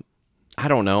 I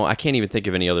don't know. I can't even think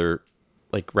of any other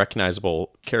like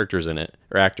recognizable characters in it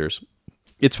or actors.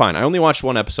 It's fine. I only watched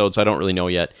one episode, so I don't really know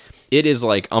yet. It is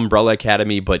like Umbrella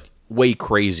Academy, but way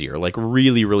crazier, like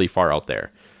really, really far out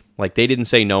there. Like they didn't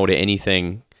say no to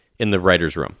anything in the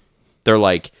writer's room. They're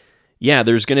like, yeah,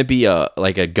 there's gonna be a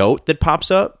goat that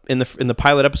pops up in the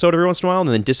pilot episode every once in a while and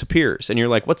then disappears, and you're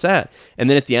like, what's that? And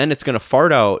then at the end, it's gonna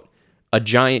fart out a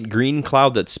giant green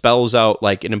cloud that spells out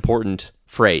like an important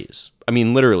phrase. I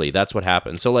mean, literally, that's what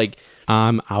happens. So like,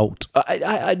 I'm out.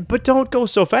 But don't go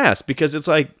so fast because it's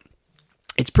like,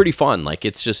 it's pretty fun. Like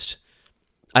it's just,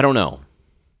 I don't know.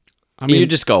 I mean, you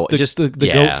just go, the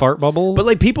yeah. goat fart bubble. But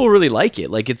like people really like it.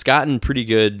 Like it's gotten pretty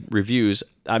good reviews.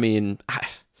 I mean,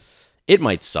 it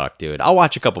might suck, dude. I'll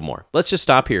watch a couple more. Let's just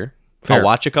stop here. Fair. I'll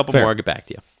watch a couple Fair. more. I'll get back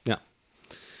to you. Yeah.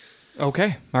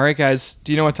 Okay. All right, guys.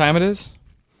 Do you know what time it is?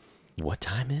 What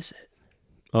time is it?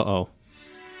 Uh-oh.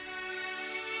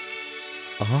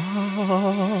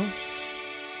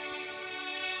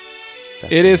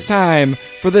 It is time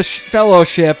for the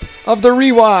Fellowship of the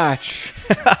Rewatch.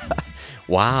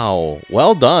 Wow.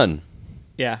 Well done.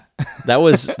 Yeah. That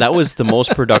was the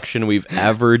most production we've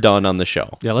ever done on the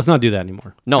show. Yeah, let's not do that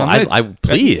anymore. No, I'm I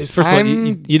please. First of all,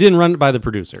 I'm- you didn't run it by the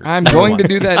producer. I'm going to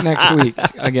do that next week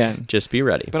again. Just be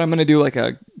ready. But I'm going to do like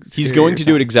a... He's going to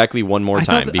do it exactly one more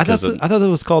time I because thought it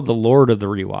was called The Lord of the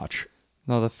Rewatch.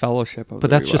 No, the Fellowship of But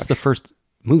the that's just the Rewatch. first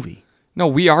movie. No,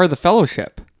 we are the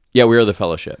Fellowship. yeah, we are the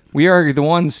Fellowship. We are the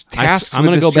ones tasked I'm with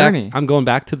gonna this go journey. back. I'm going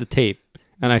back to the tape,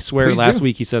 and I swear Please last do.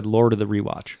 week he said Lord of the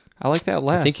Rewatch. I like that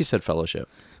last. I think he said Fellowship.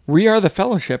 We are the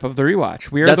Fellowship of the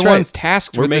Rewatch. We are That's the right. ones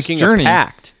tasked We're with this making journey. a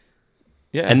pact,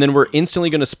 Yeah. and then we're instantly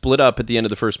going to split up at the end of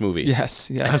the first movie. Yes,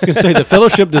 I was yes. going to say the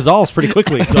Fellowship dissolves pretty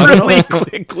quickly. So I don't know. really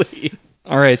quickly.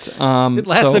 All right. It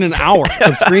lasts so in an hour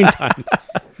of screen time.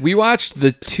 we watched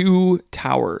The Two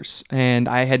Towers, and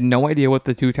I had no idea what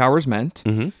The Two Towers meant.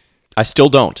 I still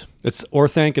don't. It's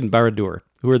Orthanc and Barad-dûr,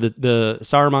 who are the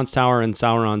Saruman's Tower and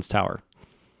Sauron's Tower.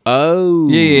 Oh.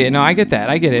 Yeah, no, I get that.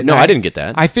 I get it. No, I didn't get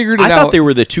that. I figured it I out. thought they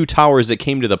were the two towers that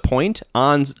came to the point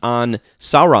on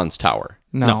Sauron's tower.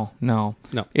 No. No.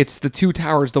 It's the Two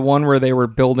Towers, the one where they were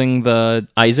building the...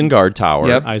 Isengard Tower.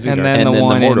 Yep, Isengard. and then And the then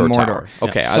one the Mordor in Mordor. Tower.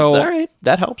 Okay, So all right.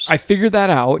 That helps. I figured that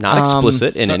out. Not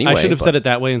explicit in any way. I should have but- said it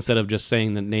that way instead of just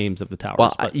saying the names of the towers.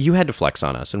 Well, but you had to flex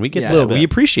on us, and we get Yeah. that. Little We bit.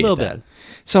 appreciate Little that. bit.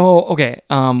 So, okay,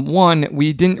 one,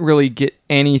 we didn't really get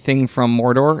anything from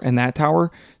Mordor and that tower,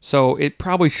 so it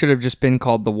probably should have just been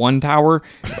called the One Tower,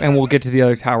 and we'll get to the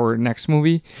other tower next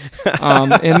movie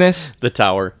in this. The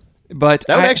tower. But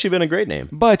That would actually been a great name.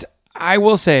 But I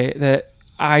will say that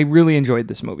I really enjoyed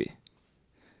this movie.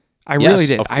 I Yes, really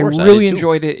did. of I course, I really did too.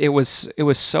 enjoyed it. It was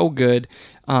so good.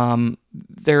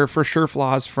 There are for sure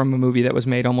flaws from a movie that was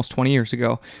made almost 20 years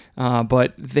ago,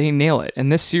 but they nail it.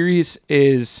 And this series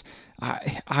is...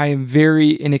 I am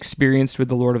very inexperienced with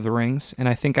the Lord of the Rings, and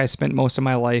I think I spent most of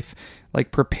my life like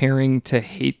preparing to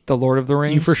hate the Lord of the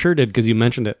Rings. You for sure did because you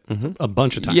mentioned it a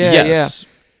bunch of times. Yeah, Yes.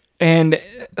 And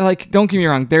like, don't get me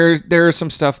wrong, there is some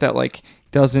stuff that like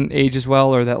doesn't age as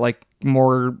well, or that like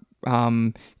more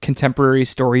contemporary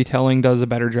storytelling does a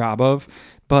better job of.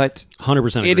 But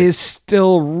 100% agree. it is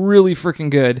still really freaking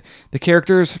good. The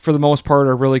characters, for the most part,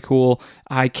 are really cool.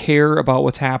 I care about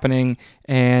what's happening,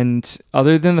 and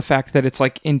other than the fact that it's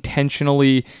like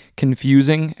intentionally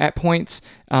confusing at points,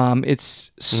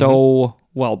 it's so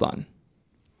well done.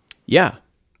 Yeah.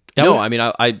 Yeah, No, we- I mean,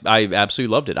 I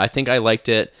absolutely loved it. I think I liked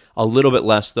it a little bit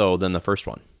less, though, than the first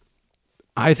one.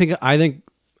 I think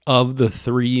of the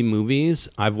three movies,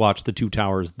 I've watched The Two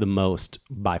Towers the most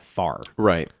by far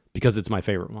Right. because it's my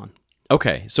favorite one.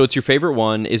 Okay, so it's your favorite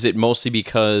one. Is it mostly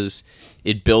because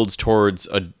it builds towards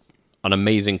an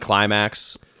amazing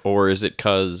climax, or is it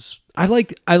because... I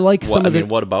like some of the.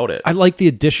 what about it? I like the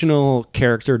additional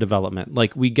character development.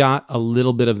 Like we got a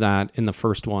little bit of that in the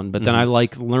first one, but then I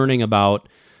like learning about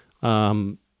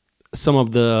some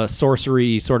of the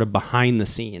sorcery sort of behind the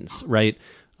scenes, right?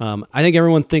 I think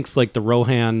everyone thinks like the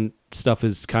Rohan stuff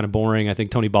is kind of boring. I think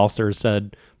Tony Balster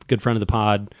said, good friend of the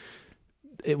pod,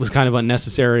 it was kind of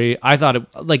unnecessary. I thought it,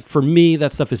 like for me,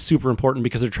 that stuff is super important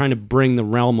because they're trying to bring the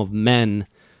realm of men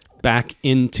back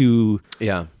into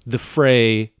Yeah. the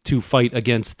fray to fight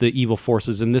against the evil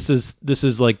forces, and this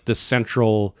is like the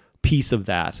central piece of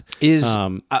that. Is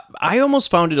I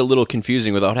almost found it a little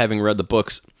confusing without having read the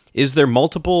books. Is there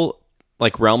multiple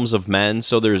like realms of men?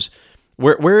 So there's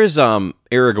where is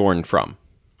Aragorn from?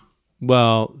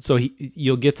 Well, so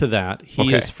you'll get to that. He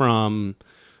Okay. is from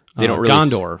They don't really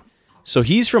Gondor, So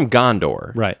he's from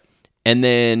Gondor, right? and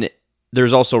then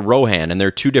there's also Rohan, and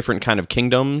they're two different kind of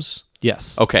kingdoms.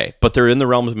 Yes. Okay, but they're in the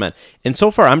realm of men. And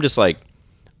so far, I'm just like,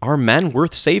 are men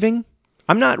worth saving?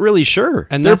 I'm not really sure.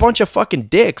 And they're a that's- bunch of fucking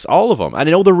dicks, all of them. I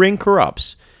know the ring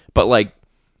corrupts, but like,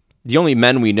 the only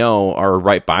men we know are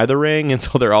right by the ring, and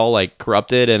so they're all like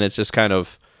corrupted, and it's just kind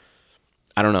of,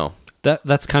 I don't know.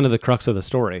 That's kind of the crux of the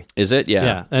story. Is it? Yeah.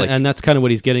 Yeah, Like, and that's kind of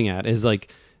what he's getting at is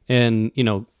like, and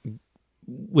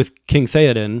with King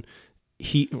Theoden,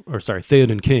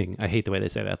 Theoden King. I hate the way they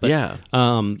say that, but yeah.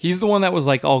 He's the one that was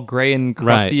like all gray and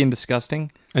crusty Right. and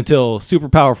disgusting. Until super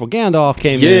powerful Gandalf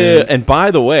came Yeah, in. and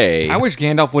by the way, I wish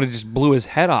Gandalf would have just blew his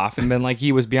head off and been like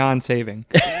he was beyond saving.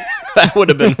 that would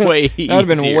have been way easier. That would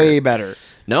have been way better.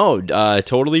 No,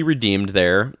 totally redeemed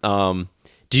there.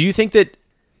 Do you think that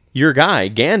your guy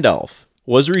Gandalf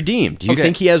was redeemed? Do you Okay.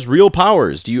 think he has real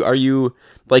powers? Are you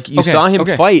like you Okay, saw him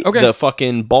okay, fight okay. the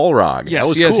fucking Balrog? Yes, that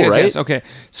was yes, cool, yes, right? yes. Okay,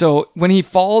 so when he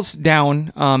falls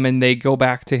down, and they go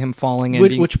back to him falling and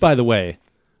being, Which, by the way,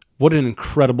 what an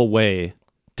incredible way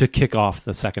to kick off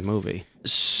the second movie.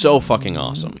 So fucking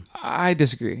awesome. I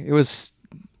disagree.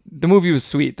 The movie was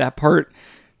sweet. That part,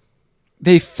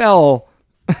 they fell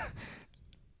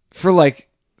for like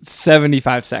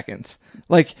 75 seconds.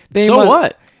 Like they So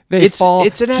what? They fall.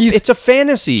 It's a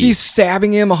fantasy. He's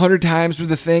stabbing him 100 times with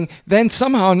the thing. Then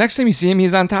somehow, next time you see him,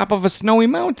 he's on top of a snowy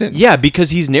mountain. yeah, because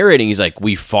he's narrating. He's like,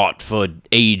 we fought for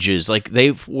ages. Like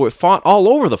they've fought all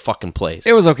over the fucking place.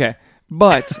 It was okay.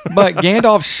 But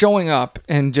Gandalf showing up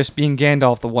and just being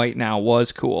Gandalf the White now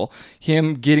was cool.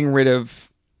 Him getting rid of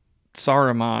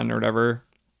Saruman or whatever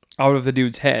out of the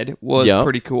dude's head was Yep.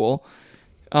 pretty cool.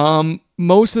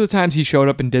 Most of the times he showed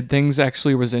up and did things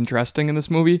actually was interesting in this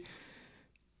movie.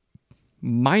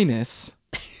 Minus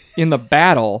in the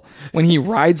battle when he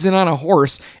rides in on a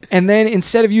horse and then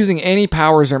instead of using any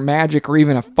powers or magic or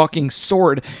even a fucking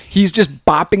sword, he's just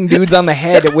bopping dudes on the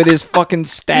head with his fucking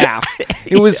staff.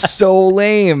 It was so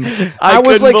lame. I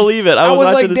was couldn't believe it. I was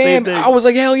watching like, the same thing. I was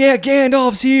like, hell yeah,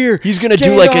 Gandalf's here. He's gonna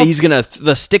do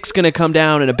the stick's gonna come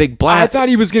down in a big blast. I thought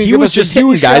he was gonna He give was us just a "You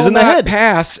hitting guys shall in the not head.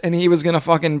 pass," and he was gonna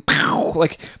fucking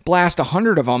like blast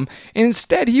 100 of them. And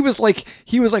instead, he was like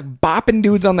bopping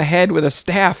dudes on the head with a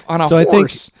staff on a So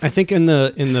horse. I think in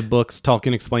the books,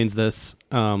 Tolkien explains this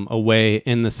away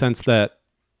in the sense that,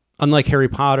 unlike Harry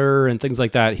Potter and things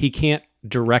like that, he can't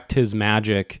direct his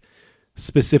magic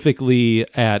specifically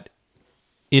at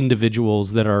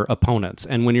individuals that are opponents.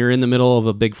 And when you're in the middle of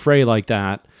a big fray like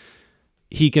that,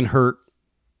 he can hurt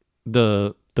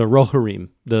the Rohirrim,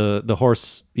 the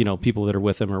horse, people that are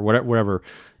with him or whatever.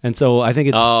 And so I think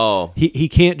it's he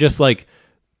can't just like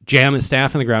jam his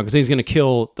staff in the ground because he's going to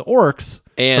kill the orcs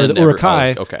or the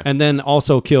Uruk-hai, okay. and then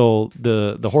also kill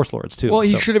the horse lords too. Well,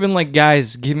 he So- should have been like,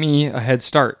 guys, give me a head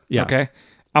start. Yeah. Okay.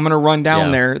 I'm gonna run down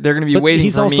Yeah. there. They're gonna be But waiting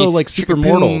he's for me. also like super Shikaboom,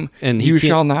 mortal, and you he can't-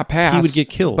 shall not pass. He would get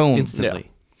killed Boom. instantly.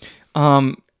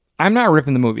 I'm not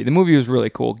ripping the movie. The movie was really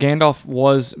cool. Gandalf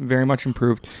was very much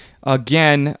improved.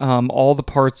 Again, all the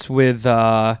parts with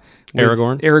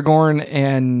Aragorn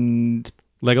and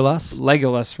Legolas.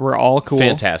 Legolas were all cool.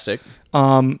 Fantastic.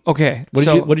 Okay.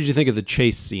 What did you think of the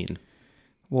chase scene?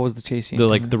 What was the chase scene?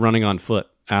 The running on foot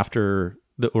after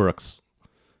the Uruks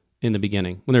in the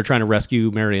beginning when they're trying to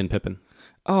rescue Merry and Pippin.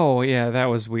 Oh yeah, that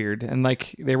was weird. And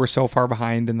like they were so far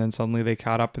behind, and then suddenly they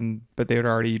caught up, but they had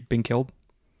already been killed,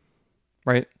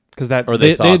 right? Because that Or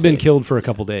They thought had been killed for a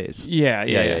couple days. yeah.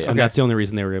 Yeah. And Okay. that's the only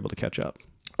reason they were able to catch up.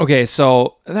 Okay,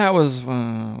 so that was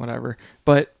whatever.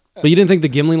 But But you didn't think the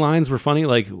Gimli lines were funny?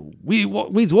 Like, we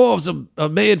dwarves are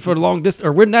made for long distance,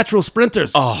 or we're natural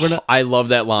sprinters. Oh, We're not- I love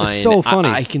that line. It's so funny.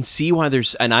 I can see why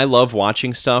and I love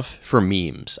watching stuff for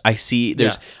memes. I see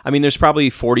there's probably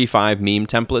 45 meme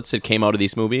templates that came out of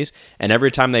these movies, and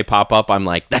every time they pop up, I'm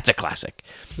like, that's a classic.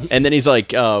 And then he's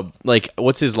like,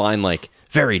 what's his line? Like,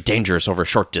 very dangerous over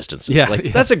short distances. Yeah, like,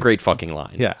 yeah. that's a great fucking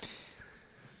line. yeah.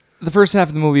 the first half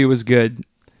of the movie was good.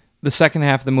 The second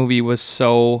half of the movie was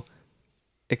so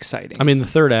exciting. I mean, the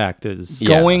third act is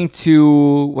Yeah. Going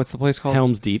to what's the place called?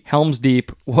 Helm's Deep. Helm's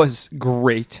Deep was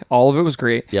great. All of it was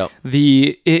great. Yep.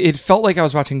 It felt like I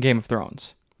was watching Game of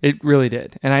Thrones. It really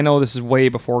did. And I know this is way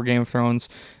before Game of Thrones,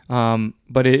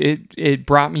 but it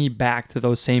brought me back to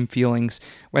those same feelings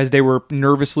as they were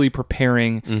nervously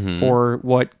preparing for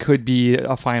what could be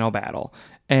a final battle.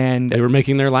 And They were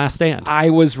making their last stand. I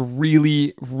was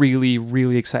really, really,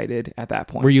 really excited at that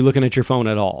point. Were you looking at your phone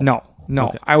at all? No.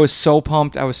 Okay. I was so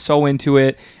pumped. I was so into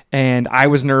it, and I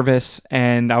was nervous,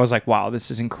 and I was like, wow,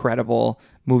 this is incredible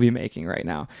movie making right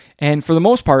now. And for the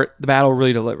most part, the battle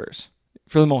really delivers.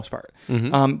 For the most part.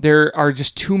 There are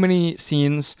just too many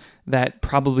scenes that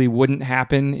probably wouldn't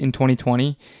happen in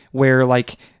 2020 where,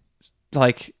 like,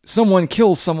 like someone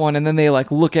kills someone and then they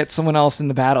like look at someone else in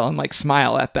the battle and like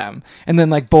smile at them, and then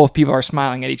like both people are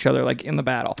smiling at each other like in the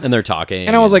battle, And they're talking.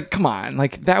 and I was like, come on,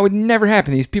 like that would never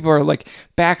happen. These people are like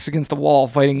backs against the wall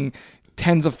fighting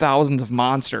tens of thousands of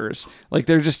monsters. Like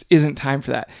there just isn't time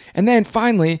for that. And then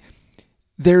finally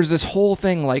there's this whole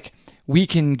thing like we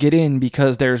can get in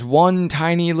because there's one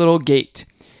tiny little gate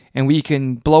and we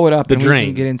can blow it up The and drain. we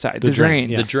can get inside. The The drain, drain.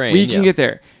 yeah. The drain, We can yeah. get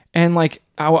there. And like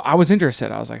I was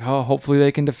interested. I was like, oh, hopefully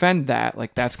they can defend that.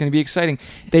 Like that's going to be exciting.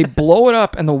 They blow it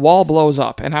up and the wall blows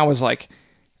up. And I was like,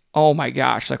 oh my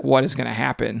gosh, like what is going to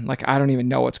happen? Like I don't even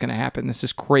know what's going to happen. This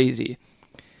is crazy.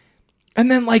 And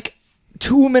then like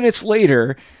 2 minutes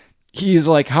later, he's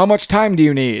like, how much time do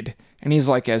you need? And he's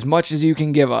like, as much as you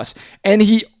can give us. And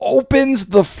he opens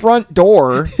the front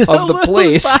door of the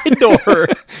place. Side door.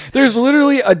 There's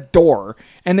literally a door,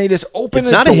 and they just open It's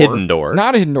a not door. a hidden door.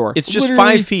 Not a hidden door. It's just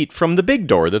Literally, 5 feet from the big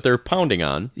door that they're pounding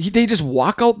on. They just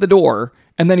walk out the door,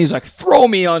 and then he's like, throw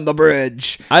me on the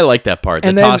bridge. I like that part. The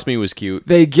And then- toss me was cute.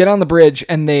 They get on the bridge,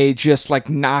 and they just like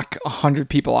knock 100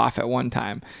 people off at one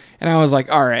time. And I was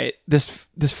like, all right, this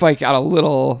fight got a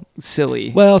little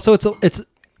silly. Well, so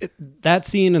that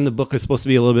scene in the book is supposed to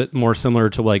be a little bit more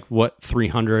similar to like what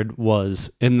 300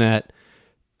 was, in that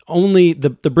only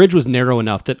the bridge was narrow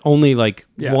enough that only like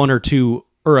Yeah. one or two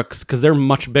Uruks, because they're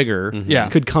much bigger, Yeah.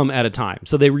 could come at a time.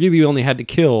 So they really only had to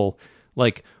kill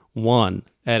like one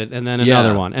at it, and then Yeah.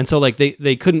 another one. And so like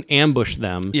they couldn't ambush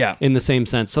them Yeah. in the same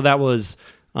sense. So that was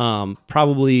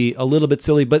probably a little bit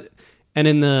silly, but. And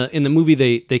in the movie,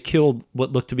 they killed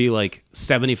what looked to be like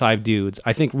 75 dudes.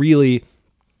 I think really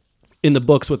in the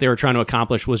books, what they were trying to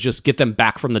accomplish was just get them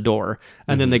back from the door,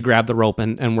 and then they grabbed the rope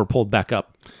and were pulled back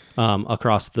up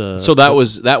across the. So that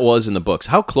was in the books.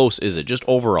 How close is it, just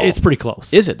overall? It's pretty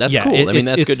close. Is it? That's cool. I mean, it's-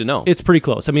 that's good it's- to know. It's pretty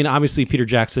close. I mean, obviously Peter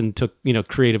Jackson took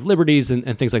creative liberties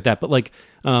and things like that, but like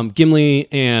Gimli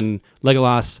and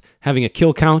Legolas having a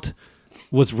kill count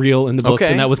was real in the books, Okay.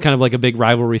 and that was kind of like a big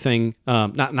rivalry thing.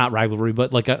 Not rivalry,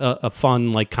 but like a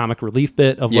fun like comic relief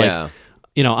bit of Yeah. like.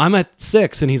 I'm at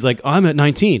 6, and he's like, I'm at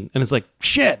 19, and it's like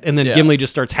shit, and then Yeah. Gimli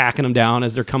just starts hacking them down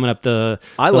as they're coming up the.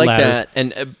 I the like ladders. that.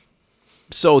 And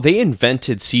so they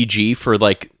invented CG for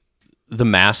like the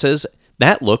masses.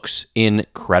 That looks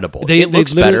incredible. It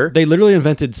looks better. They literally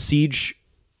invented Siege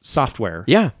software.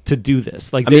 Yeah. To do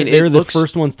this, like I mean, they're it the looks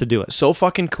first ones to do it. so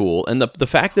fucking cool. And the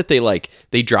fact that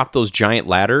they drop those giant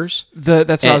ladders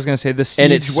That's what I was going to say. The siege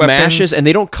and it smashes weapons, and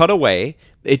they don't cut away.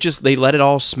 They let it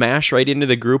all smash right into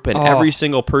the group, and every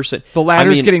single person. the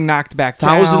ladder's I mean, getting knocked back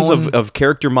thousands down. of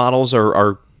character models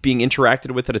are being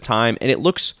interacted with at a time, and it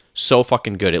looks so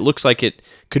fucking good. It looks like it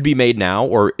could be made now,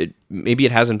 or maybe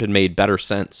it hasn't been made better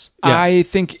since. I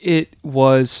think it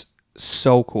was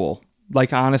so cool.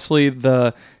 Like honestly,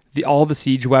 the all the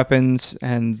siege weapons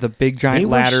and the big giant They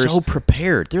were ladders. so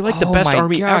prepared. They're like the Oh best my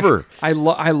army gosh. ever. I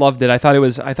loved it.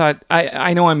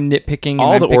 I know I'm nitpicking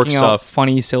All and the I'm orc picking out stuff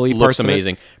funny, silly Looks parts of it.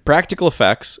 amazing. Practical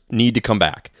effects need to come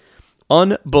back.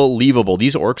 Unbelievable.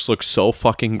 These orcs look so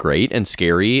fucking great and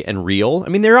scary and real. I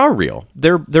mean, they are real.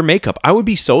 Their makeup. I would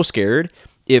be so scared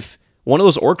if one of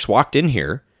those orcs walked in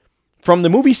here from the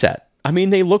movie set. I mean,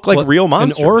 they look like What, real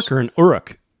monsters. An orc or an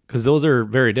uruk, because those are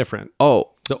very different. Oh,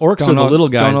 The orcs Don't are know- the little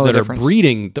don't guys know the that are difference.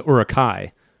 breeding the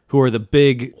Uruk-hai, who are the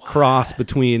big cross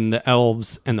between the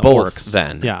elves and the both orcs.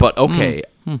 then. Yeah. But okay.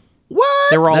 What?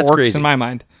 They were all That's orcs crazy. in my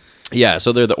mind. Yeah,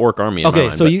 so they're the orc army. in my okay,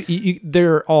 mind, so but- you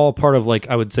they're all part of like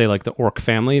I would say like the orc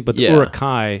family, but the Yeah.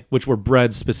 Uruk-hai, which were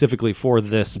bred specifically for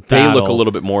this, they battle, look a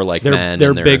little bit more like They're men.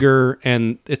 they're and bigger,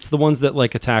 and it's the ones that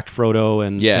like attacked Frodo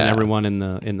and everyone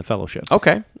in the Fellowship.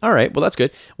 Okay. All right. Well, that's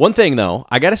good. One thing, though,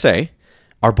 I got to say,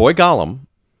 our boy Gollum,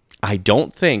 I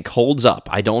don't think holds up.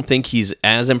 I don't think he's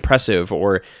as impressive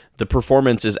or the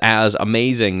performance is as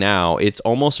amazing now. It's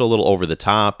almost a little over the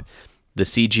top. The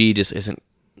CG just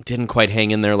didn't quite hang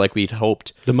in there like we'd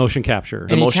hoped. The motion capture.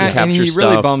 The motion and capture he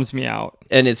really stuff. bums me out.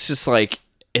 And it's just like,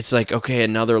 okay,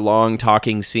 another long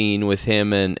talking scene with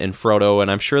him and Frodo.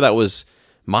 And I'm sure that was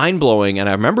mind-blowing. And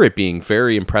I remember it being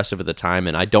very impressive at the time.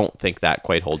 And I don't think that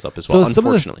quite holds up as well,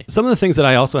 unfortunately. Some of the things that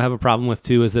I also have a problem with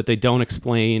too is that they don't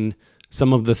explain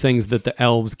some of the things that the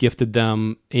elves gifted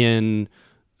them in,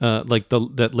 like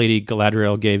that Lady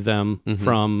Galadriel gave them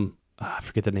from. I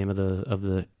forget the name of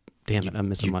the. Damn it, I'm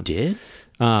missing one. Did?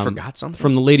 Forgot something?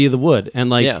 From the Lady of the Wood, and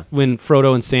like Yeah. when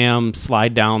Frodo and Sam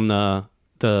slide down the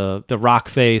rock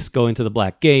face, going to the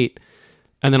Black Gate,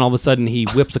 and then all of a sudden he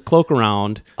whips a cloak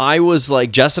around. I was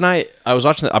like, Jess and I was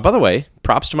watching that. By the way,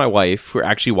 props to my wife for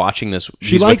actually watching this.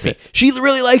 She likes it. She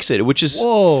really likes it, which is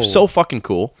Whoa. so fucking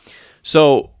cool.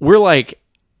 So we're like,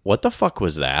 what the fuck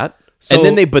was that? And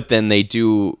then they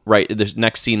do, right, the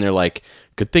next scene, they're like,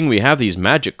 good thing we have these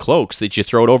magic cloaks that you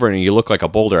throw it over and you look like a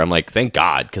boulder. I'm like, thank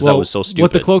God, because that was so stupid.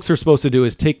 What the cloaks are supposed to do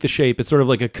is take the shape. It's sort of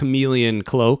like a chameleon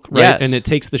cloak, right? Yes. And it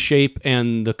takes the shape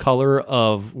and the color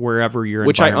of wherever your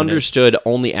Which I environment is. understood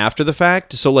only after the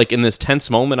fact. So, like, in this tense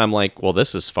moment, I'm like, well,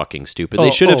 this is fucking stupid.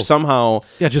 They should have somehow...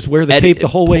 Yeah, just wear the cape the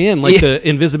whole way in, like the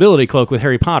invisibility cloak with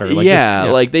Harry Potter. Like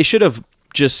like, they should have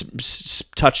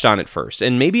just touched on it first.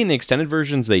 And maybe in the extended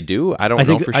versions they do. I don't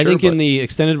know for sure. I think in the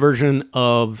extended version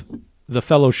of The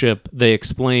Fellowship, they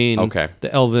explain the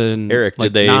elven Eric, like,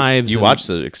 did they? knives. You watched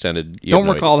the extended? Don't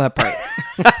recall that part.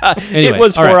 Anyway, it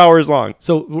was 4 hours long.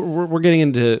 So we're getting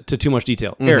into too much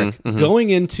detail. Eric, going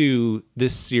into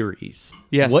this series,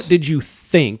 what did you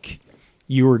think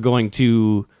you were going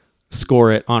to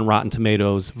score it on Rotten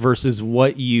Tomatoes versus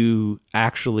what you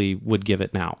actually would give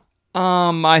it now?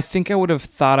 I think I would have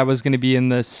thought I was going to be in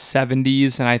the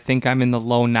 70s, and I think I'm in the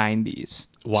low 90s.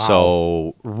 Wow.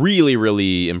 So really,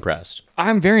 really impressed.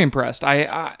 I'm very impressed.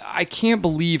 I can't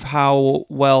believe how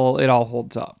well it all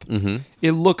holds up. Mm-hmm.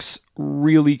 It looks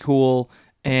really cool,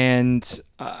 and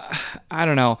I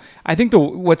don't know. I think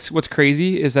what's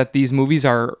crazy is that these movies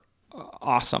are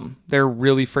awesome. They're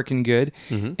really freaking good,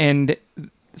 and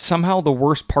somehow the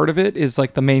worst part of it is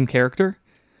like the main character,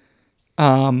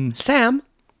 Sam.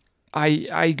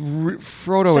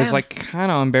 Frodo Sam, is like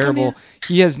kind of unbearable.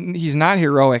 He's not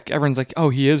heroic. Everyone's like, oh,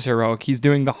 he is heroic. He's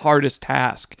doing the hardest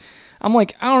task. I'm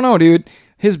like, I don't know, dude.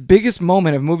 His biggest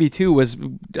moment of movie 2 was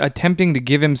attempting to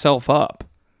give himself up.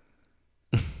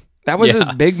 That was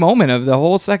a big moment of the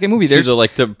whole second movie.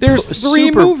 There's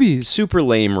three movies. Super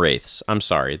lame wraiths. I'm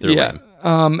sorry, they're lame.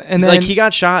 And then like he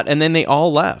got shot, and then they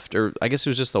all left, or I guess it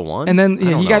was just the one. And then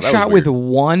he got shot with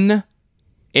one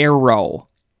arrow.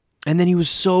 And then he was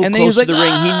so close to the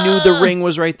ring. He knew the ring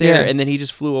was right there, and then he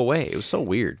just flew away. It was so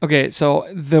weird. Okay, so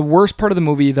the worst part of the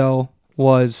movie, though,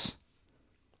 was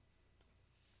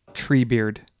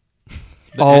Treebeard.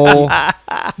 Oh,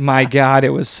 my God,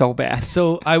 it was so bad.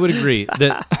 So I would agree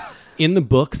that in the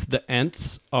books, the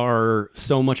Ents are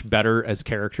so much better as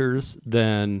characters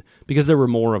because there were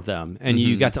more of them, and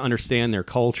you got to understand their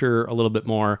culture a little bit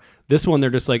more. This one,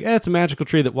 they're just like, it's a magical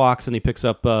tree that walks, and he picks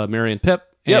up Merry and Pip,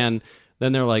 and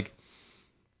then they're like,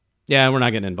 yeah, we're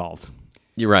not getting involved.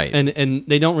 You're right. And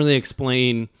they don't really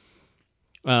explain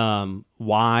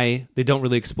why. They don't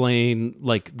really explain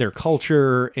like their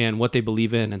culture and what they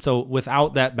believe in. And so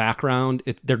without that background,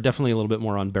 they're definitely a little bit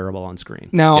more unbearable on screen.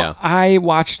 Now, I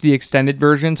watched the extended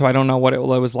version, so I don't know what it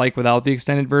was like without the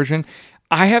extended version.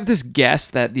 I have this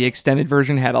guess that the extended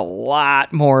version had a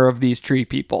lot more of these tree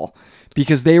people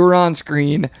because they were on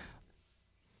screen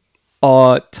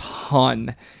a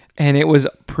ton. And it was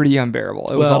pretty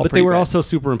unbearable. It was all but they were bad. also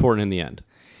super important in the end.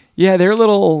 Yeah, their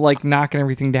little like knocking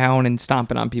everything down and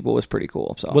stomping on people was pretty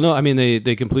cool. So, well, no, I mean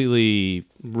they completely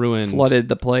flooded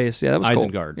the place. Yeah, that was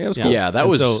Isengard. Cool. Yeah, it was cool. Yeah,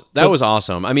 that was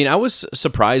awesome. I mean, I was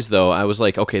surprised though. I was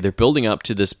like, okay, they're building up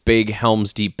to this big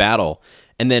Helm's Deep battle,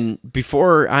 and then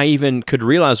before I even could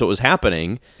realize what was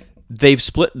happening, they've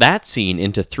split that scene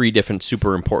into 3 different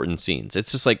super important scenes.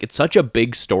 It's just like it's such a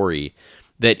big story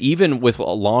that even with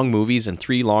long movies and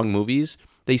 3 long movies,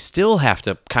 they still have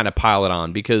to kind of pile it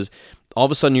on because all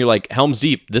of a sudden you're like, Helm's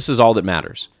Deep, this is all that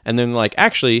matters. And then like,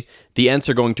 actually, the Ents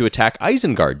are going to attack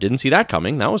Isengard. Didn't see that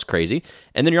coming. That was crazy.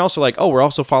 And then you're also like, oh, we're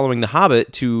also following the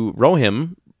Hobbit to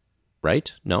Rohim,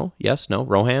 right? No? Yes? No?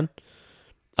 Rohan?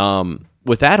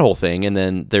 With that whole thing. And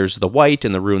then there's the White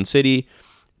and the Ruined City.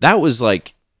 That was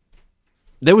like,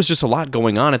 there was just a lot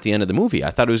going on at the end of the movie. I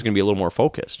thought it was going to be a little more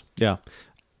focused. Yeah.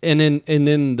 And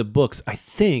in the books, I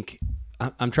think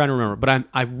I'm trying to remember, but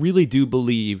I really do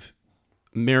believe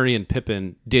Merry and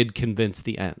Pippin did convince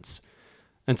the Ents,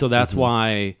 and so that's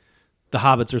why the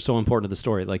hobbits are so important to the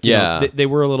story. Like, you know, they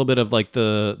were a little bit of like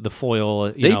the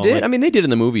foil. They did. Like, I mean, they did in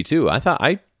the movie too. I thought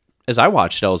as I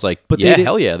watched it, I was like, but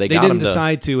hell yeah, they got didn't him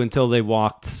decide to until they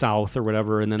walked south or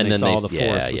whatever, and then they saw the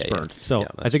forest was burned. So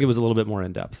I think it was a little bit more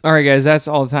in depth. All right, guys, that's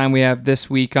all the time we have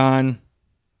this week on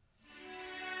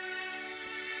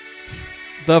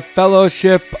The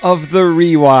Fellowship of the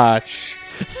Rewatch.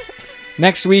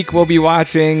 Next week, we'll be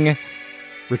watching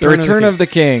Return of the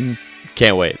King.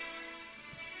 Can't wait.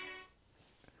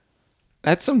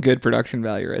 That's some good production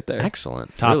value right there.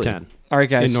 Excellent. Top really. 10. All right,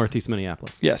 guys. In Northeast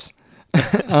Minneapolis. Yes.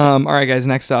 All right, guys.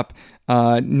 Next up,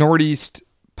 Northeast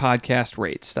Podcast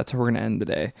Rates. That's how we're going to end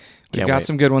today. We've got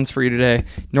some good ones for you today.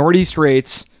 Northeast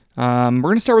Rates. We're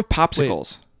going to start with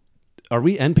popsicles. Wait, are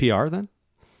we NPR then?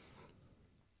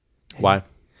 Why?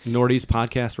 Northeast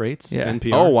Podcast Rates? Yeah.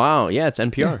 NPR? Oh, wow. Yeah, it's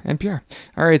NPR. Yeah, NPR.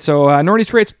 All right, so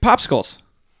Northeast Rates, popsicles.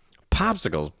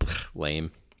 Popsicles. Pff,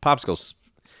 lame. Popsicles.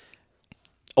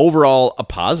 overall a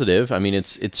positive. I mean,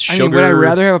 it's I sugar. mean, would I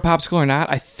rather have a popsicle or not?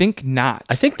 I think not.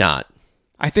 I think not.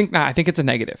 I think not. I think it's a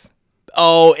negative.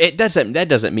 Oh, that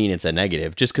doesn't mean it's a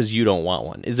negative just because you don't want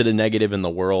one. Is it a negative in the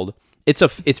world? It's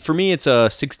for me. It's a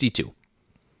 62.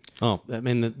 Oh, I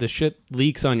mean, the shit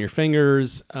leaks on your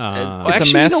fingers. It's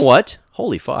Actually, a mess. you know what?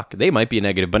 Holy fuck, they might be a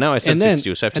negative. But now I said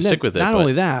 62, so I have to stick with it. Not but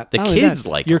only that, the not only kids that,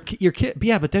 like your kid.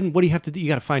 Yeah, but then what do you have to do? You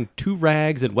got to find 2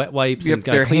 rags and wet wipes. And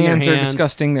Their clean hands their are hands.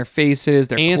 disgusting. Their faces,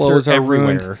 their Ants clothes are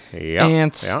everywhere. ruined. Yeah,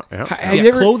 Ants. yeah, yeah. Have Yeah, you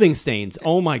ever, clothing stains.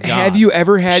 Oh my god. have you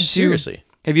ever had to? Seriously.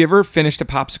 Have you ever finished a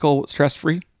popsicle stress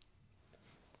free?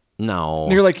 No.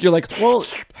 You're like, well,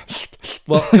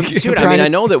 Dude, I mean, I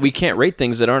know that we can't rate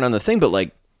things that aren't on the thing, but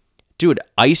like, dude,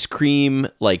 ice cream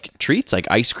like treats, like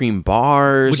ice cream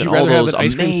bars, Would you and rather all have those an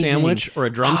ice cream amazing sandwich or a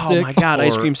drumstick? Oh my god,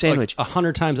 ice or, cream sandwich! Like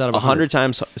 100 times out of 100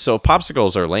 times. So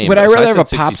popsicles are lame. would I So rather have a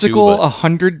said 62, popsicle but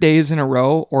 100 days in a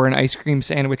row or an ice cream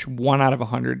sandwich 1 out of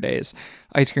 100 days?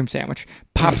 Ice cream sandwich.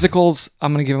 Popsicles,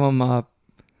 I'm gonna give them a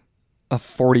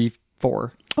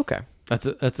 44. okay.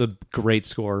 That's a great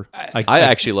score. I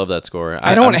actually love that score.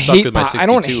 I don't I'm stuck hate with my I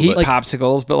don't 62, hate but-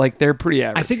 popsicles, but like they're pretty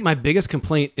average. I think my biggest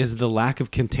complaint is the lack of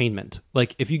containment.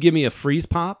 Like if you give me a freeze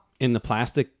pop in the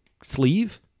plastic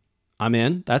sleeve, I'm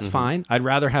in. That's Mm-hmm. fine. I'd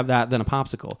rather have that than a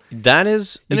popsicle. that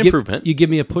is an You give- improvement. You give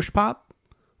me a push pop,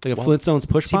 like a Flintstones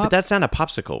push See, pop. but that's not a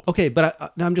popsicle. okay,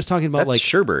 but I'm just talking about That's like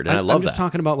sherbet, and I love I'm just that.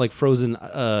 talking about like frozen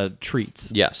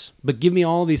treats. Yes. But give me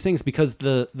all of these things because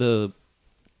the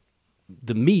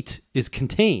meat is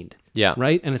contained. Yeah.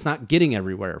 Right? And it's not getting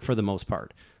everywhere for the most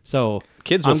part. So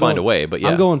Kids will find a way, but yeah.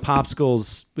 I'm going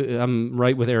popsicles. I'm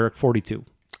right with Eric, 42.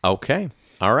 Okay.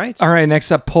 All right. All right,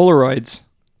 next up, Polaroids.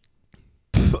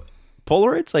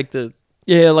 Polaroids, like the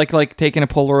Yeah, like taking a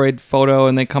Polaroid photo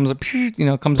and then comes up,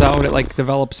 comes out, it like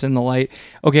develops in the light.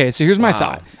 Okay, so here's my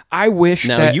thought. I wish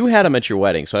now that you had them at your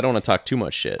wedding, so I don't want to talk too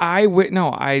much shit.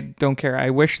 no, I don't care. I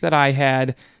wish that I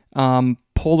had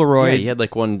Polaroid. Yeah, you had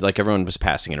like one, like everyone was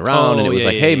passing it around, and it was yeah,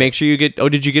 like, yeah, hey, yeah. make sure you get. Oh,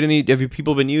 did you get any? Have you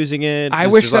people been using it? I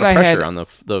There's wish a lot that of I pressure had- on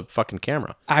the fucking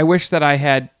camera. I wish that I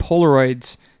had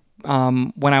Polaroids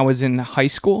when I was in high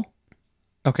school.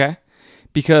 Okay.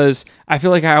 Because I feel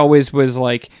like I always was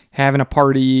like having a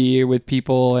party with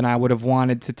people and I would have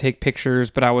wanted to take pictures,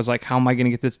 but I was like, how am I going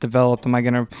to get this developed? Am I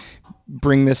going to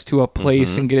bring this to a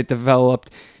place and get it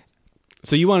developed?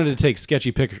 So you wanted to take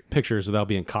sketchy pictures without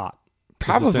being caught. That's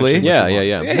Probably. essentially what Yeah, you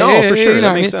yeah, want. yeah. No, for sure, you know that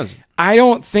what I makes mean? sense. I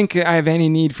don't think I have any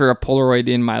need for a Polaroid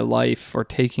in my life or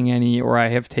taking any, or I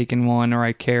have taken one or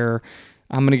I care.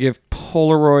 I'm going to give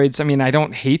Polaroids. I mean, I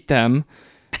don't hate them.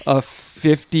 A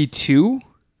 52.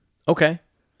 Okay.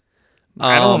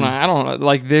 I don't know.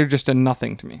 Like, they're just a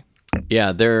nothing to me.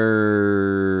 Yeah,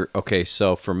 they're okay.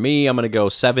 So for me, I'm gonna go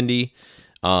 70.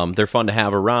 They're fun to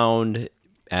have around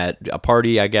at a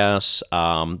party, I guess.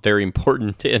 Very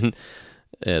important in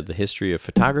the history of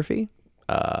photography.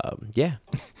 Yeah.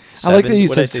 I like that you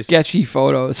What'd said I say? sketchy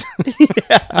photos.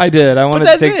 I did. I wanted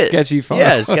to That's take it. sketchy photos.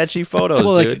 Yeah, sketchy photos,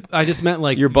 Well, like, dude. I just meant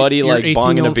like Your buddy your like 18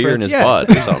 bonging a known beer in friends. his Yeah, butt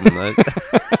or something.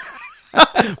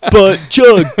 Butt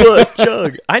chug.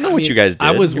 I know what you guys did.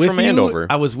 I was You're with from you. Andover.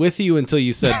 I was with you until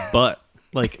you said "but."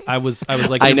 Like I was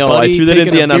like I your know. I buddy threw that at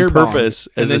taking the a end on beer bong, purpose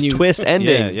and as then a you- twist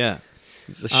ending. Yeah, yeah.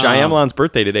 It's Shyamalan's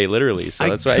birthday today, literally. So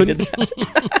that's why I did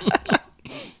that.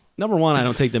 Number one, I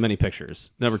don't take that many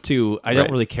pictures. Number two, I don't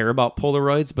Right. really care about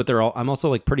Polaroids, but I'm also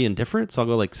like pretty indifferent, so I'll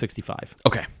go like 65.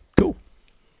 Okay, cool.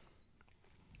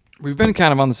 We've been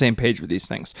kind of on the same page with these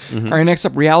things. Mm-hmm. All right, next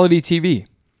up, reality TV.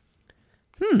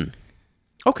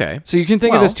 Okay. So you can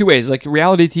think of Well- this two ways. Like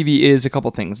reality TV is a couple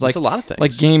things. Like a lot of things.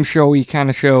 Like game showy kind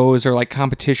of shows or like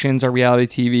competitions are reality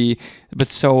TV,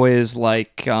 but so is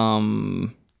like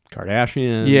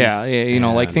Kardashians. yeah, you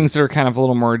know, like and things that are kind of a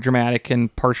little more dramatic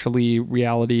and partially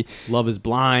reality. Love is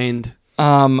Blind.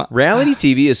 Reality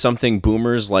TV is something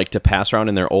boomers like to pass around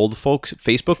in their old folks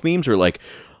Facebook memes. Or like,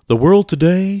 the world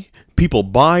today, people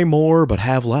buy more but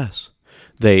have less.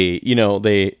 They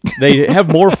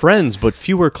have more friends but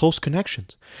fewer close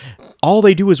connections. All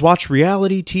they do is watch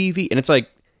reality TV, and it's like,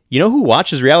 you know who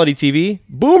watches reality TV?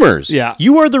 Boomers. Yeah.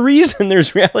 You are the reason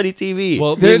there's reality TV.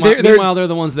 Well, They're- meanwhile, they're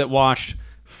the ones that watched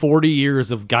 40 years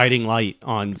of Guiding Light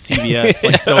on CBS,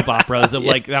 like soap operas. Of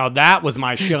like, now that was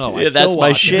my show. I Yeah, still that's my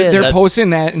watch it. shit. They're that's- posting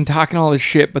that and talking all this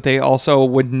shit, but they also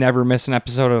would never miss an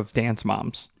episode of Dance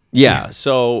Moms. Yeah.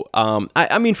 So,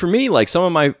 I mean, for me, like some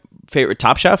of my favorite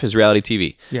Top Chef is reality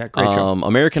TV. Yeah, great show.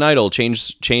 American Idol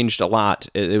changed a lot.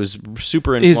 It was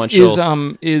super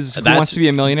influential. Is Who That's- Wants to Be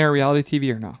a Millionaire reality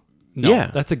TV or no? No,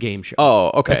 Yeah. that's a game show.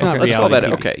 Oh, okay. That's not Let's call that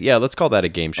reality TV. okay. Yeah, let's call that a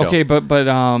game show. Okay, but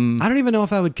I don't even know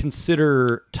if I would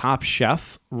consider Top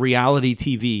Chef reality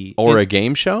TV Or a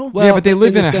game show? Well, Yeah, but they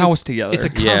live the in a sense house together. It's a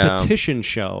Yeah. competition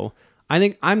show. I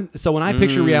think so when I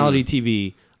picture reality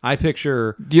TV, I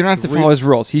picture you don't have to follow his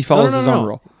rules. He follows his own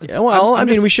rule. It's- Yeah, well, I'm I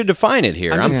mean, just- we should define it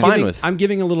here. I'm just fine giving, with. I'm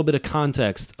giving a little bit of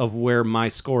context of where my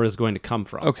score is going to come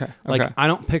from. Okay, Like okay. I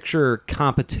don't picture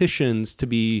competitions to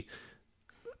be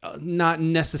not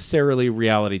necessarily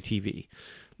reality TV.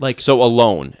 Like So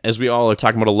Alone, as we all are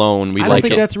talking about Alone, we I don't like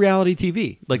think it. that's reality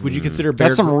TV. Like, would you consider Bear,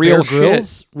 That's some real Bear shit.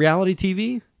 Grylls reality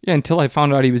TV? Yeah, until I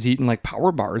found out he was eating like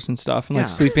power bars and stuff and like Yeah.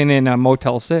 sleeping in a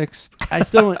Motel 6. I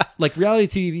still don't like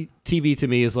reality TV to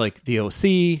me is like The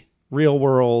OC, Real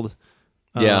World,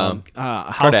 Yeah.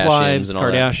 Housewives, and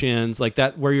all that. Kardashians, like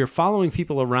that, where you're following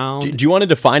people around. Do you want to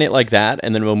define it like that,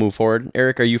 and then we'll move forward?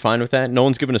 Eric, are you fine with that? No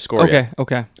one's given a score Okay, yet.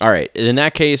 okay. All right. In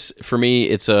that case, for me,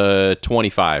 it's a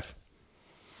 25.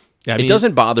 I It mean,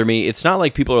 doesn't bother me. It's not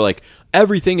like people are like,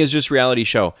 everything is just reality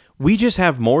show. We just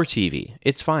have more TV.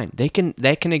 It's fine.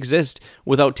 That can exist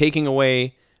without taking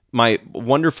away my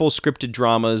wonderful scripted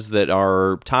dramas that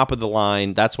are top of the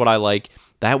line. That's what I like.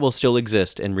 That will still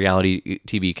exist, and reality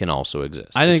TV can also exist.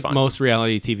 I It's think fine. most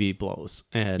reality TV blows,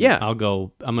 and Yeah. I'm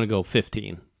gonna go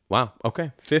 15. Wow.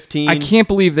 Okay. 15. I can't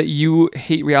believe that you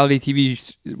hate reality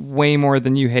TV way more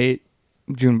than you hate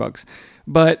June bugs.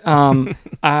 But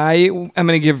I am going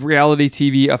to give reality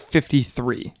TV a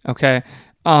 53, okay?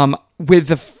 With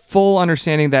the full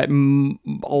understanding that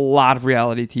a lot of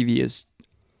reality TV is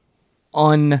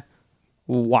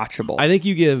unwatchable. I think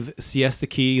you give Siesta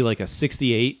Key like a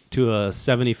 68 to a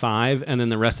 75, and then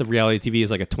the rest of reality TV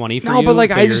is like a 20 for you. No, but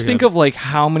like so I you're just think gonna- of like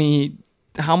how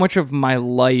much of my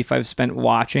life I've spent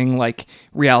watching like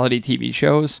reality TV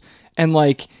shows, and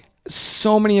like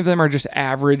so many of them are just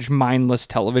average, mindless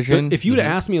television. If you'd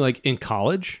asked me like in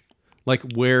college, like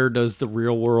where does the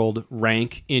Real World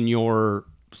rank in your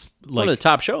One like of the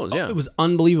top shows, yeah. it was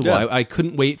unbelievable. Yeah. I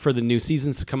couldn't wait for the new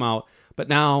seasons to come out, but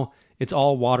now it's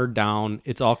all watered down.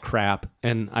 It's all crap,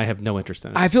 and I have no interest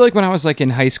in it. I feel like when I was like in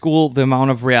high school, the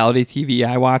amount of reality TV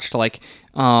I watched, like,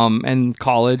 and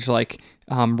college, like,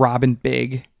 Robin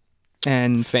Big,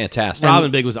 and Fantastic. Robin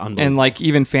Big was unbelievable. and like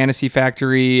even Fantasy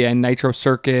Factory and Nitro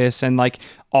Circus and like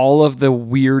all of the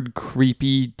weird,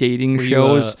 creepy dating Were you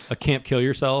shows. a Can't Kill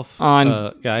Yourself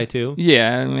On- guy too.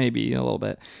 Yeah, maybe a little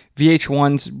bit.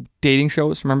 VH1's dating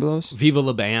shows, remember those? Viva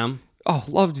La Bam. Oh,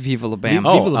 loved Viva La Bam.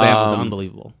 Oh, Viva La Bam was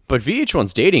unbelievable. But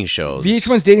VH1's dating shows.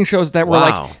 VH1's dating shows that were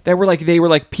Wow. they were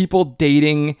like people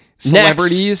dating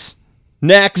celebrities.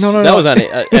 Next. No, that was on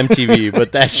MTV,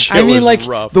 but that show I mean, was like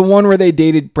rough. the one where they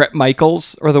dated Bret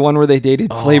Michaels, or the one where they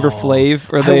dated Flavor Flav,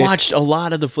 or I they watched a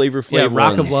lot of the Flavor Flav Yeah,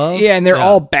 Rock of ones. Love. yeah, and they're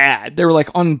all bad. They were like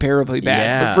unbearably bad.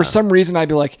 Yeah. But for some reason, I'd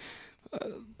be like,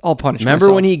 I'll punish. Remember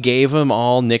myself. when he gave them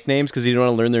all nicknames because he didn't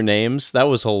want to learn their names? That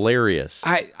was hilarious.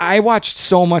 I watched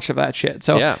so much of that shit,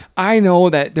 so Yeah. I know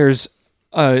that there's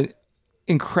a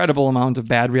incredible amount of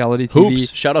bad reality TV.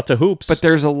 Hoops. Shout out to Hoops. But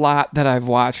there's a lot that I've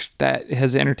watched that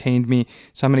has entertained me,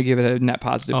 so I'm going to give it a net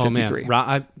positive Oh 53.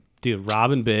 man, dude,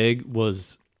 Robin Big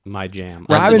was my jam.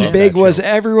 Robin I love Big that was show.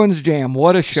 everyone's jam.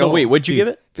 What a show! so wait, what'd you give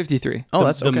it? 53. Oh,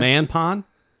 that's the okay. Man Pond.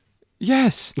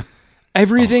 Yes.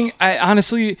 Everything. I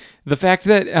honestly, the fact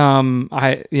that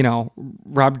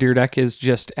Rob Dyrdek is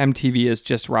just MTV is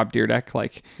just Rob Dyrdek.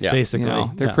 Like, Yeah. Basically,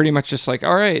 they're yeah. pretty much just like,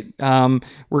 all right,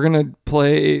 we're gonna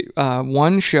play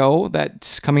one show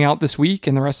that's coming out this week,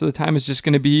 and the rest of the time is just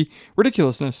gonna be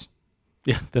ridiculousness.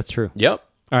 Yeah, that's true. Yep.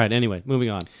 All right. Anyway, moving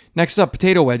on. Next up,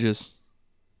 potato wedges.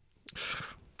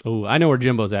 Oh, I know where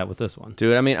Jimbo's at with this one.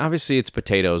 Dude, I mean, obviously it's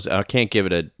potatoes. I can't give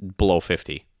it a below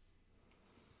 50.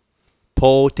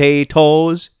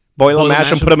 Potatoes. Boil them, mash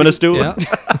them, put them in a stew. Yeah.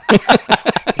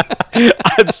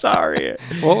 I'm sorry.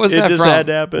 What was It that just from? had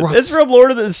to happen. It's from Lord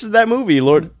of the... This is that movie,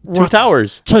 Two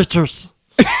Towers. Taters.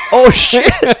 Oh, shit.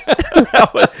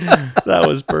 that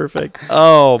was perfect.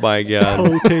 Oh, my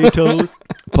God. Potatoes.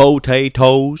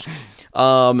 Potatoes.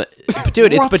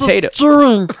 Dude, it's potato.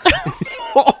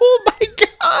 Oh, my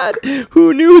God.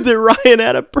 Who knew that Ryan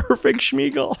had a perfect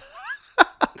schmeagle?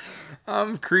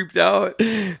 I'm creeped out.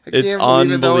 It's That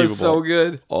was unbelievable. so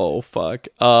good. Oh, fuck.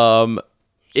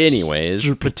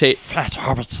 Anyways, potato... Fat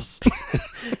hobbits.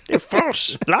 They're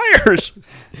false liars.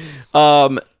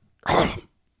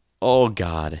 Oh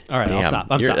God. All right, Damn. I'll stop.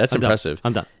 I'm That's done. impressive.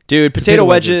 I'm done. Dude, Potato potato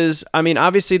wedges. I mean,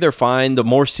 obviously they're fine. The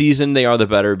more seasoned they are, the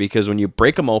better, because when you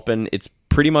break them open, it's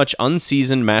pretty much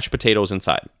unseasoned mashed potatoes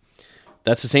inside.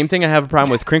 That's the same thing I have a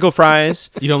problem with crinkle fries.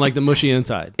 You don't like the mushy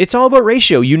inside. It's all about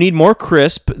ratio. You need more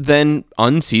crisp than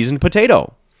unseasoned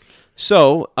potato.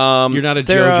 So You're not a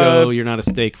JoJo. You're not a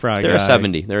steak fry They're guy. a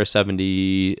 70. They're a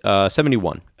 70,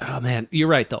 71. Oh man, you're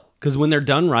right though, because when they're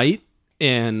done right,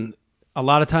 and a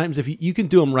lot of times if you can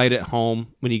do them right at home,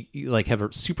 when you like have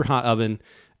a super hot oven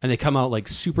and they come out like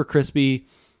super crispy,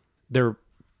 they're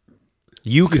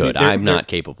You Excuse me, could. they're- I'm they're- not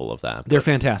capable of that. they're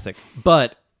fantastic.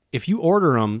 But if you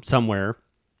order them somewhere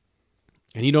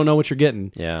and you don't know what you're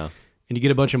getting, Yeah. and you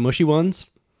get a bunch of mushy ones,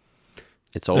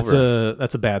 It's over.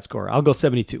 that's a bad score. I'll go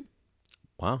 72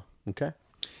 Wow. Okay.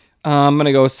 I'm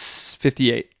gonna go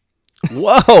 58.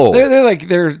 Whoa.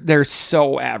 They're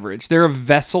so average. They're a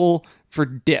vessel for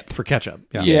dip. for ketchup.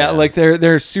 Yeah, like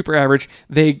they're super average.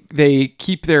 They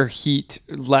keep their heat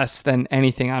less than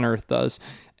anything on earth does.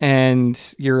 And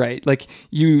you're right. Like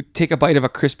you take a bite of a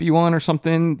crispy one or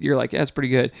something, you're like, yeah, that's pretty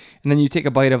good. And then you take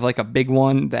a bite of like a big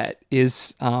one that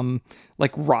is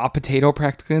like raw potato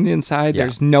practically on the inside. Yeah.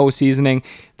 There's no seasoning.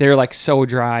 They're like so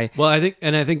dry. Well, I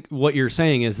think what you're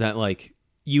saying is that like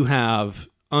you have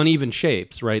uneven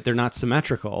shapes, right? They're not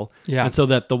symmetrical. Yeah. And so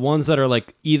that the ones that are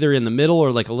like either in the middle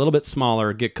or like a little bit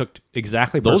smaller get cooked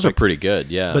exactly perfect. Those are pretty good.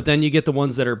 Yeah. But then you get the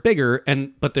ones that are bigger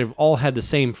but they've all had the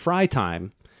same fry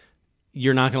time.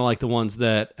 You're not going to like the ones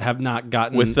that have not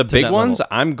gotten with the to big that ones, level.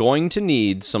 I'm going to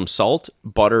need some salt,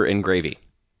 butter, and gravy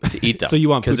to eat them. So you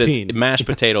want because it's poutine. mashed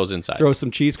potatoes inside. Throw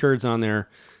some cheese curds on there.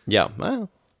 Yeah.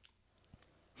 Well,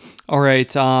 All right,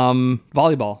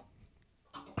 volleyball.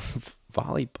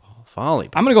 volleyball.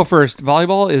 I'm going to go first.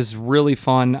 Volleyball is really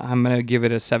fun. I'm going to give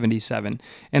it a 77.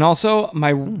 And also,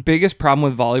 my biggest problem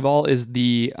with volleyball is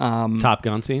the Top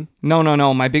Gun scene. No.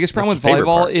 My biggest problem with What's your favorite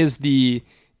volleyball part?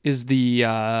 is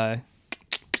the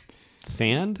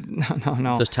Sand?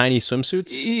 no. Those tiny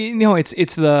swimsuits. No,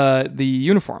 it's the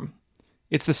uniform.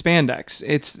 It's the spandex.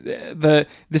 It's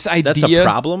this idea. That's a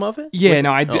problem of it. Yeah,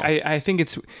 Like- no, oh. I think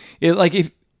it's like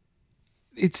if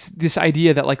it's this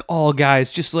idea that like all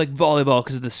guys just like volleyball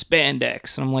because of the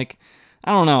spandex, and I'm like,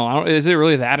 I don't know. Is it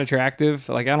really that attractive?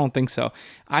 Like, I don't think so.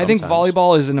 I think Sometimes.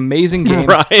 volleyball is an amazing game.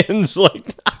 Ryan's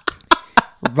like,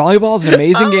 Volleyball is an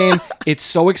amazing game. It's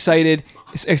so excited.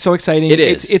 It's so exciting. It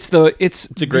is. It's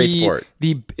a great sport.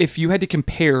 If you had to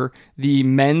compare the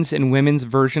men's and women's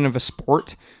version of a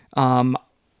sport,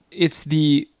 it's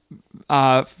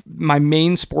my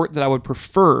main sport that I would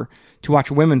prefer to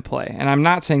watch women play. And I'm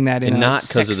not saying that in And a not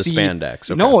 'cause of the sexy- spandex,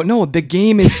 okay. No, the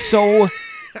game is so.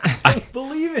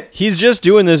 he's just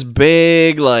doing this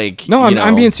big like. No, you know,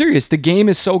 I'm being serious. The game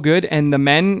is so good, and the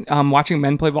men, watching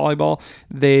men play volleyball,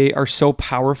 they are so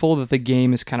powerful that the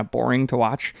game is kind of boring to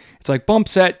watch. It's like bump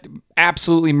set,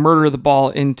 absolutely murder the ball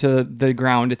into the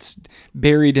ground. It's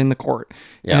buried in the court.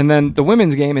 Yeah. And then the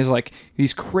women's game is like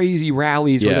these crazy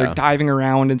rallies where Yeah. they're diving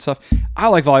around and stuff. I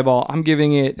like volleyball. I'm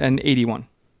giving it an 81.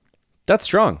 That's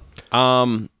strong.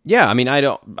 Yeah, I mean,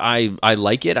 I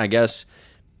like it. I guess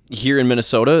here in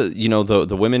Minnesota, you know,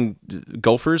 the women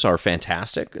golfers are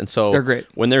fantastic, and so They're great.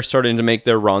 When they're starting to make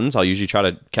their runs, I'll usually try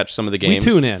to catch some of the games.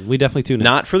 We tune in. We definitely tune in.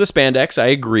 Not for the spandex, I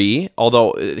agree.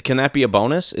 Although, can that be a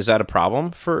bonus? Is that a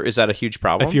problem? Is that a huge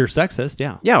problem? If you're sexist,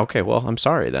 yeah. Yeah, okay. Well, I'm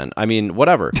sorry then. I mean,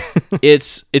 whatever.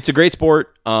 it's a great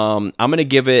sport. I'm gonna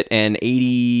give it an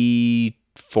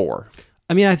 84.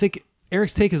 I mean, I think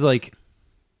Eric's take is like,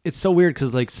 it's so weird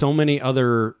because like so many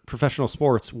other professional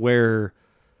sports wear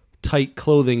tight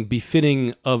clothing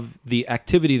befitting of the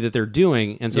activity that they're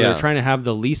doing, and so Yeah. they're trying to have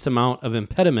the least amount of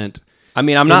impediment. I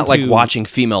mean, I'm not like into- watching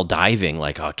female diving.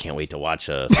 Like, oh, I can't wait to watch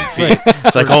some feet.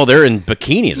 It's like, oh, they're in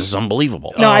bikinis. This is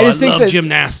unbelievable. No, I just think love that-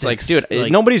 gymnastics. Like,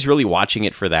 dude, nobody's really watching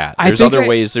it for that. I There's think other I-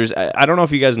 ways. I don't know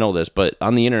if you guys know this, but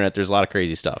on the internet, there's a lot of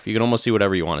crazy stuff. You can almost see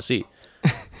whatever you want to see.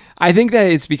 I think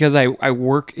that it's because I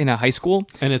work in a high school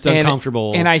And it's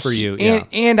uncomfortable for you, yeah.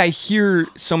 And I hear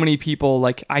so many people,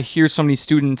 like I hear so many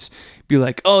students be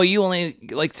like, oh, you only,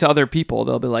 like to other people,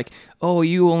 they'll be like, oh,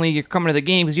 you're coming to the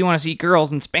game because you want to see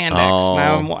girls in spandex. Oh,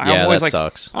 and I'm yeah, always that like,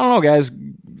 sucks. I don't know, guys.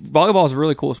 Volleyball is a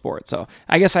really cool sport. So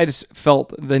I guess I just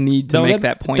felt the need to No, make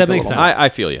that point. that a makes little sense. more. I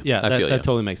feel you. Yeah, I feel you. that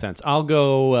totally makes sense. I'll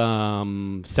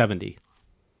go 70.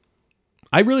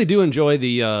 I really do enjoy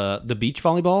the beach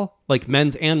volleyball, like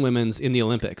men's and women's in the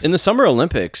Olympics. In the Summer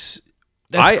Olympics,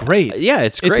 That's great. Yeah,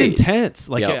 it's great. It's intense.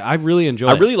 Like Yeah. I really enjoy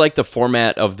I it. really like the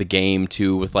format of the game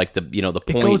too, with like the the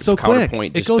point, goes so quick.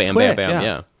 counterpoint, It just goes bam, quick, bam, bam. yeah.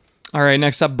 Yeah, All right,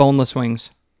 next up, boneless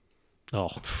wings. Oh,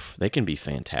 they can be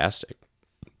fantastic.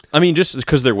 I mean, just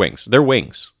because they're wings, they're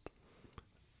wings.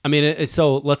 I mean,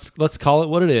 so let's call it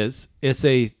what it is. It's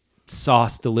a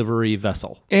sauce delivery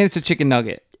vessel. And it's a chicken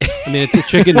nugget. I mean, it's a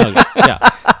chicken nugget. Yeah,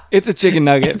 It's a chicken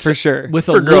nugget for sure. with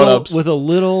For grown-ups. a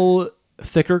little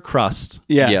thicker crust.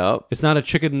 yeah. Yeah. It's not a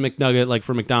chicken McNugget like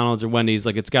for McDonald's or Wendy's.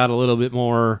 Like it's got a little bit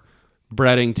more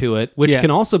breading to it, which Yeah.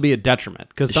 can also be a detriment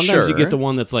because sometimes you Sure. get the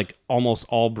one that's like almost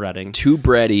all breading. Too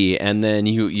bready, and then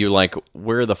you're like,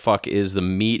 where the fuck is the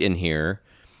meat in here?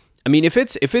 I mean, if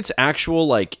it's actual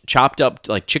like chopped up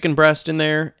like chicken breast in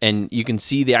there, and you can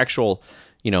see the actual,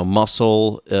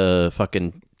 muscle,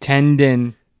 fucking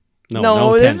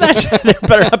No, there's tendon. not, there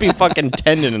better not be fucking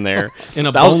tendon in there. In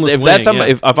a That'll- boneless if that's wing, yeah.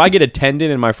 if I get a tendon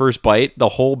in my first bite, the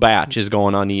whole batch is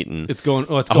going uneaten. It's going.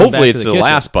 Oh, it's going Hopefully back it's to the kitchen.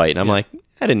 last bite, and I'm like,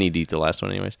 I didn't need to eat the last one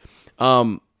anyways.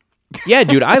 Yeah,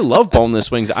 dude, I love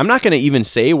boneless wings. I'm not going to even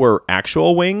say where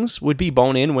actual wings would be,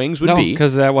 bone-in wings would No, be,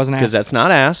 because that wasn't because asked. that's not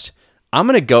asked. I'm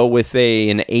going to go with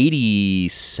an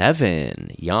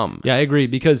 87. Yum. Yeah, I agree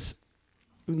because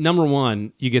number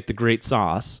one, you get the great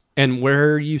sauce, and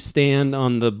where you stand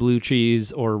on the blue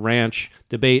cheese or ranch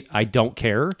debate, I don't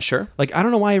care. Sure. Like I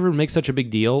don't know why everyone makes such a big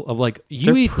deal of like you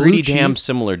They're eat pretty blue damn cheese.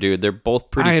 similar, dude. They're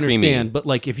both pretty I understand, creamy. but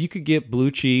like if you could get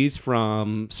blue cheese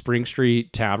from Spring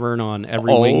Street Tavern on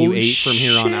every wing you Oh, ate from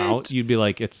here on shit. out, you'd be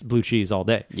like, it's blue cheese all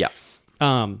day. Yeah.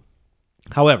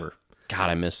 However, God,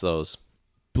 I miss those.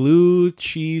 blue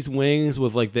cheese wings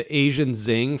with like the Asian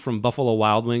zing from Buffalo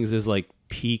Wild Wings is like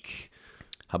peak.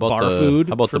 How about Bar food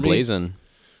How about for the me? blazing?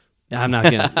 I'm not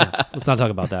gonna. Yeah, let's not talk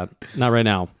about that. Not right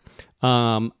now.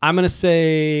 I'm gonna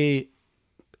say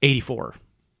 84.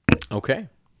 Okay.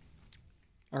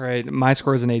 All right, my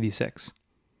score is an 86.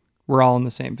 We're all in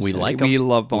the same We vicinity. like them. We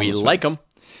love We boneless like wings. them.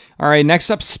 All right, next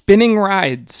up, spinning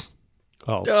rides.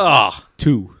 Oh, Ugh.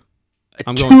 2.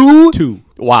 I'm Two? going 2.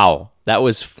 Wow. That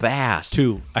was fast.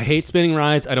 2. I hate spinning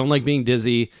rides. I don't like being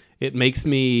dizzy. It makes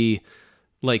me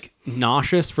like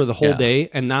nauseous for the whole Yeah. day,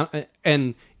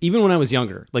 and even when I was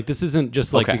younger, like this isn't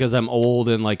just like Okay. because I'm old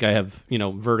and like I have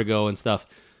vertigo and stuff.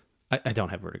 I don't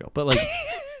have vertigo, but like.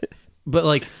 But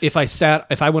like if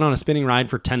I went on a spinning ride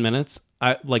for 10 minutes,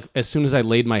 I like as soon as I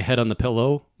laid my head on the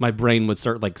pillow, my brain would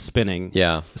start like spinning.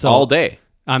 Yeah. So all day.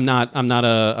 I'm not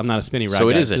a spinning ride. So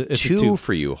it guy. is a It's 2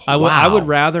 for you. I Wow. would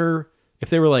rather if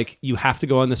they were like you have to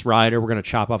go on this ride or we're gonna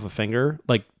chop off a finger,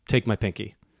 like take my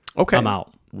pinky. Okay. I'm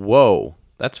out. Whoa.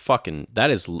 That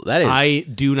is. I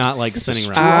do not like spinning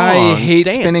rides. I Strong hate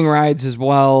stance. spinning rides as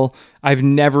well. I've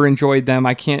never enjoyed them.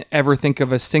 I can't ever think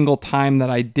of a single time that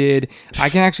I did. I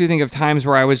can actually think of times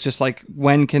where I was just like,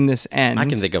 when can this end? I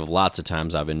can think of lots of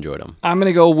times I've enjoyed them. I'm going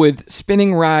to go with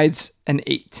spinning rides an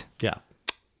 8. Yeah.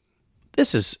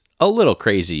 This is a little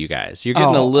crazy, you guys. You're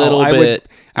getting a Oh, little I bit. would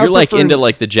You're like prefer- into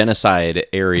like the genocide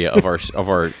area of our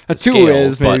A 2 scale,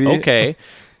 is, but maybe. okay.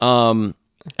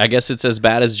 I guess it's as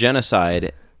bad as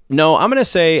genocide. No, I'm gonna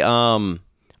say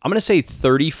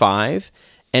 35,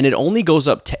 and it only goes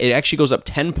up. It actually goes up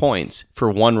 10 points for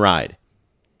one ride.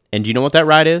 And do you know what that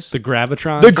ride is? The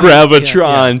Gravitron. The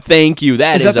Gravitron. Thank you.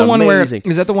 That Is that the amazing. one where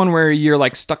is that the one where you're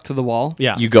like stuck to the wall?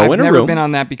 Yeah. You go I've in a never room, been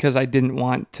on that because I didn't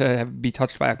want to be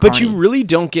touched by a but carny. you really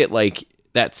don't get like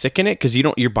that sick in it because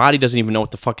your body doesn't even know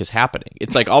what the fuck is happening.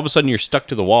 It's like all of a sudden you're stuck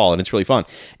to the wall and it's really fun.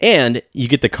 And you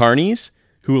get the carnies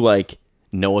who like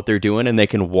know what they're doing and they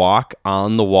can walk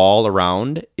on the wall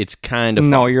around. It's kind of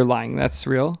No, you're lying. That's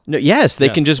real. No, yes, they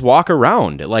can Yes. just walk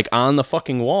around like on the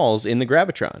fucking walls in the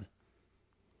Gravitron.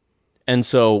 And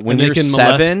so when And you're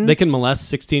 7, they can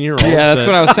molest 16-year-olds. Yeah, that's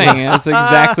what I was saying. That's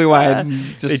exactly why I they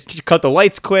just cut the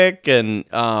lights quick and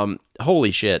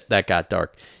holy shit, that got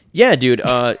dark. Yeah, dude.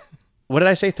 What did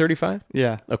I say? 35?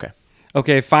 yeah. Okay.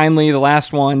 Okay, finally the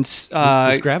last one. Is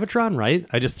Gravitron right?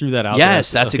 I just threw that out.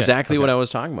 Yes, there. that's Okay, exactly okay. what I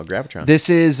was talking about. Gravitron. This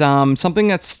is something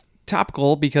that's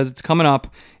topical because it's coming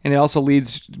up, and it also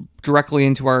leads directly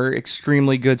into our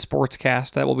extremely good sports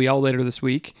cast that will be out later this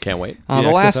week. Can't wait. The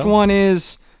The last XFL? one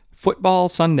is football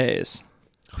Sundays.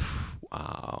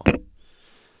 Wow.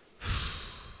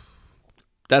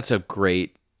 That's a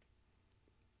great.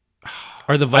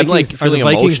 Are the I'm, Vikings? like, are the feeling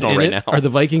Vikings emotional in right it? now. Are the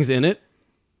Vikings in it?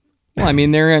 Well, I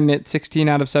mean, they're in it 16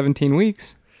 out of 17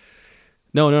 weeks.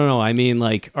 No. I mean,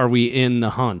 like, are we in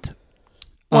the hunt?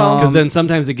 Well, Because then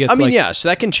sometimes it gets I mean, like yeah, so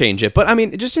that can change it. But I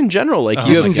mean, just in general, like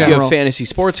Just in you general. have fantasy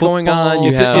sports going on. Football, You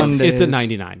it's, have it's a Sundays.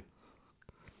 99.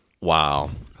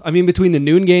 wow. I mean, between the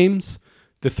noon games,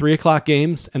 the 3:00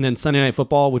 games, and then Sunday Night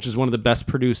Football, which is one of the best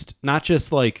produced, not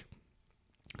just like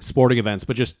sporting events,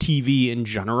 but just TV in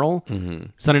general.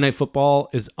 Sunday Night Football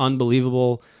is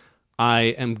unbelievable.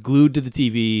 I am glued to the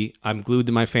TV. I'm glued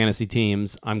to my fantasy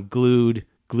teams. I'm glued.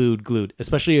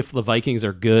 Especially if the Vikings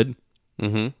are good.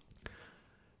 Mm-hmm.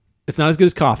 It's not as good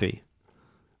as coffee.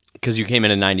 Because you came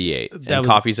in at 98 That and was-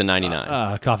 coffee's a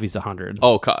 99. Coffee's 100.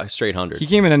 Oh, straight 100. He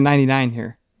came in at 99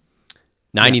 here.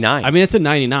 99. I mean, it's a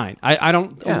 99. I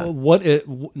don't. Yeah.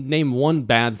 Name one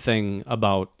bad thing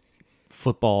about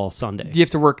football Sunday. You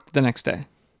have to work the next day.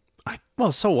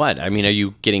 Well, so what? I mean, are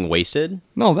you getting wasted?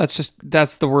 No,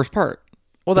 that's the worst part.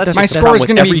 Well, that's my just score is with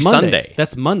gonna be every Monday. Sunday.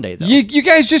 That's Monday, though. You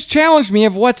guys just challenged me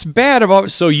of what's bad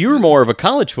about. So you're more of a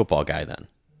college football guy then?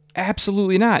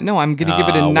 Absolutely not. No, I'm going to give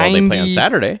it a 90. Well, they play on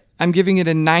Saturday. I'm giving it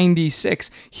a 96.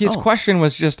 His question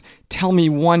was just tell me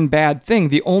one bad thing.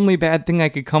 The only bad thing I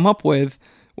could come up with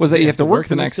was that you have to work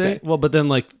the next day. Well, but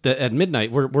then at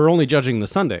midnight, we're only judging the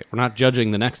Sunday. We're not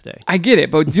judging the next day. I get it,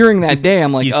 but during that day,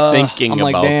 I'm like, He's ugh. thinking I'm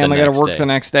like, about damn, the I got to next work day. the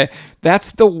next day.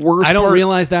 That's the worst. I don't part.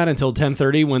 realize that until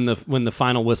 10:30 when the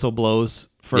final whistle blows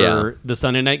for the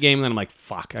Sunday night game. And then I'm like,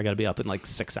 fuck, I got to be up in like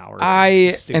 6 hours.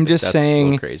 I am just That's a saying,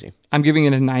 little crazy. I'm giving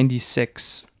it a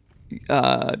 96.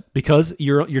 because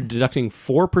you're deducting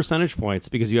 4 percentage points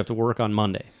because you have to work on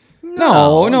Monday.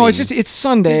 No, I mean, it's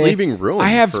Sunday. he's leaving room I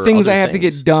have for things other I have to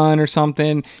things. get done or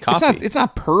something. Coffee. It's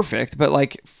not perfect, but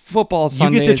like football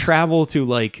Sundays. You get to travel to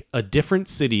like a different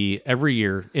city every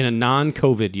year in a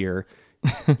non-COVID year.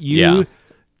 You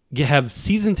have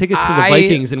season tickets to the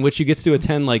Vikings in which you get to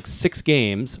attend like 6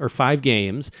 games or 5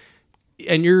 games,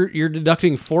 and you're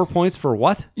deducting 4 points for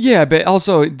what? Yeah, but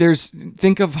also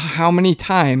think of how many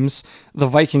times the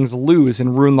Vikings lose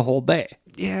and ruin the whole day.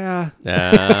 Yeah.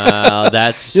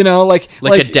 That's like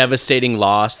a devastating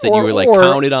loss that you were like or-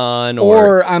 counted on,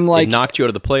 or I'm they like, knocked you out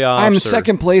of the playoffs. I'm or-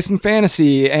 second place in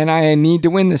fantasy and I need to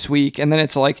win this week, and then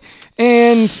it's like,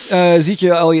 and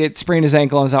Ezekiel Elliott sprained his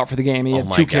ankle and is out for the game. He Oh had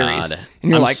my 2 God. carries, and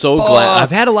you're I'm like, so fuck. glad.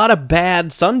 I've had a lot of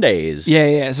bad Sundays.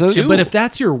 Yeah. So, Too. But if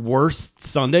that's your worst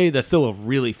Sunday, that's still a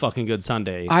really fucking good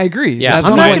Sunday. I agree. Yeah, That's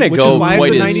I'm what not I'm going to which is go why it's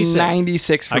quite a as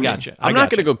 96 for I me. got you. I'm not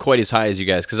going to go quite as high as you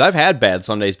guys because I've had bad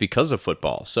Sundays because of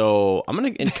football. So I'm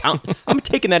going to count. I'm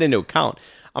taking that into account.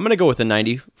 I'm going to go with a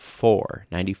 94.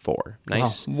 94.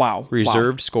 Nice. Wow.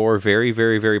 Reserved score. Very,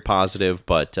 very, very positive.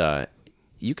 But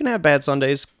you can have bad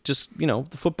Sundays. Just, the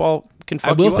football can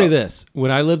fuck I will you say up. this. When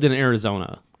I lived in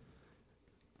Arizona,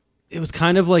 it was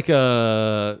kind of like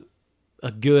a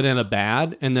good and a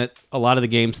bad, and that a lot of the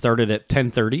games started at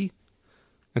 10:30.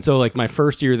 And so like my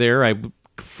first year there, I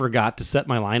forgot to set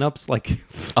my lineups like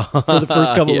for the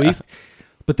first couple of weeks.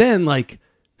 But then like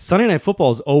Sunday Night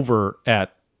Football is over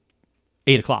at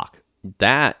 8:00.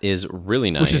 That is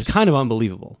really nice. Which is kind of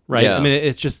unbelievable, right? Yeah. I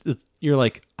mean, you're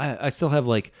like, I still have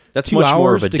like That's 2 much hours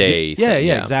more of a to day Get, thing,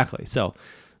 yeah, yeah. exactly. So,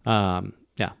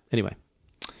 anyway.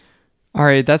 All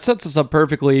right, that sets us up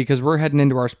perfectly because we're heading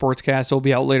into our sportscast. It'll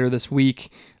be out later this week,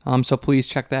 so please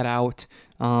check that out.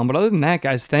 But other than that,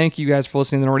 guys, thank you guys for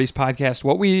listening to the Northeast Podcast.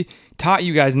 What we taught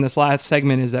you guys in this last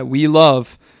segment is that we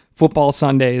love football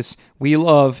Sundays, we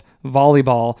love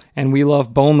volleyball, and we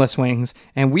love boneless wings.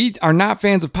 And we are not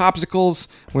fans of popsicles,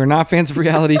 we're not fans of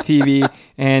reality TV,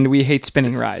 and we hate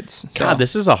spinning rides. So, God,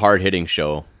 this is a hard-hitting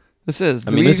show. this is.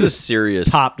 I mean, this is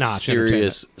serious, Top-notch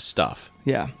serious stuff.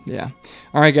 Yeah.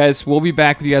 All right, guys, we'll be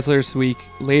back with you guys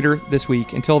later this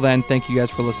week. Until then, thank you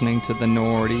guys for listening to the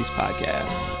Northeast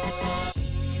Podcast.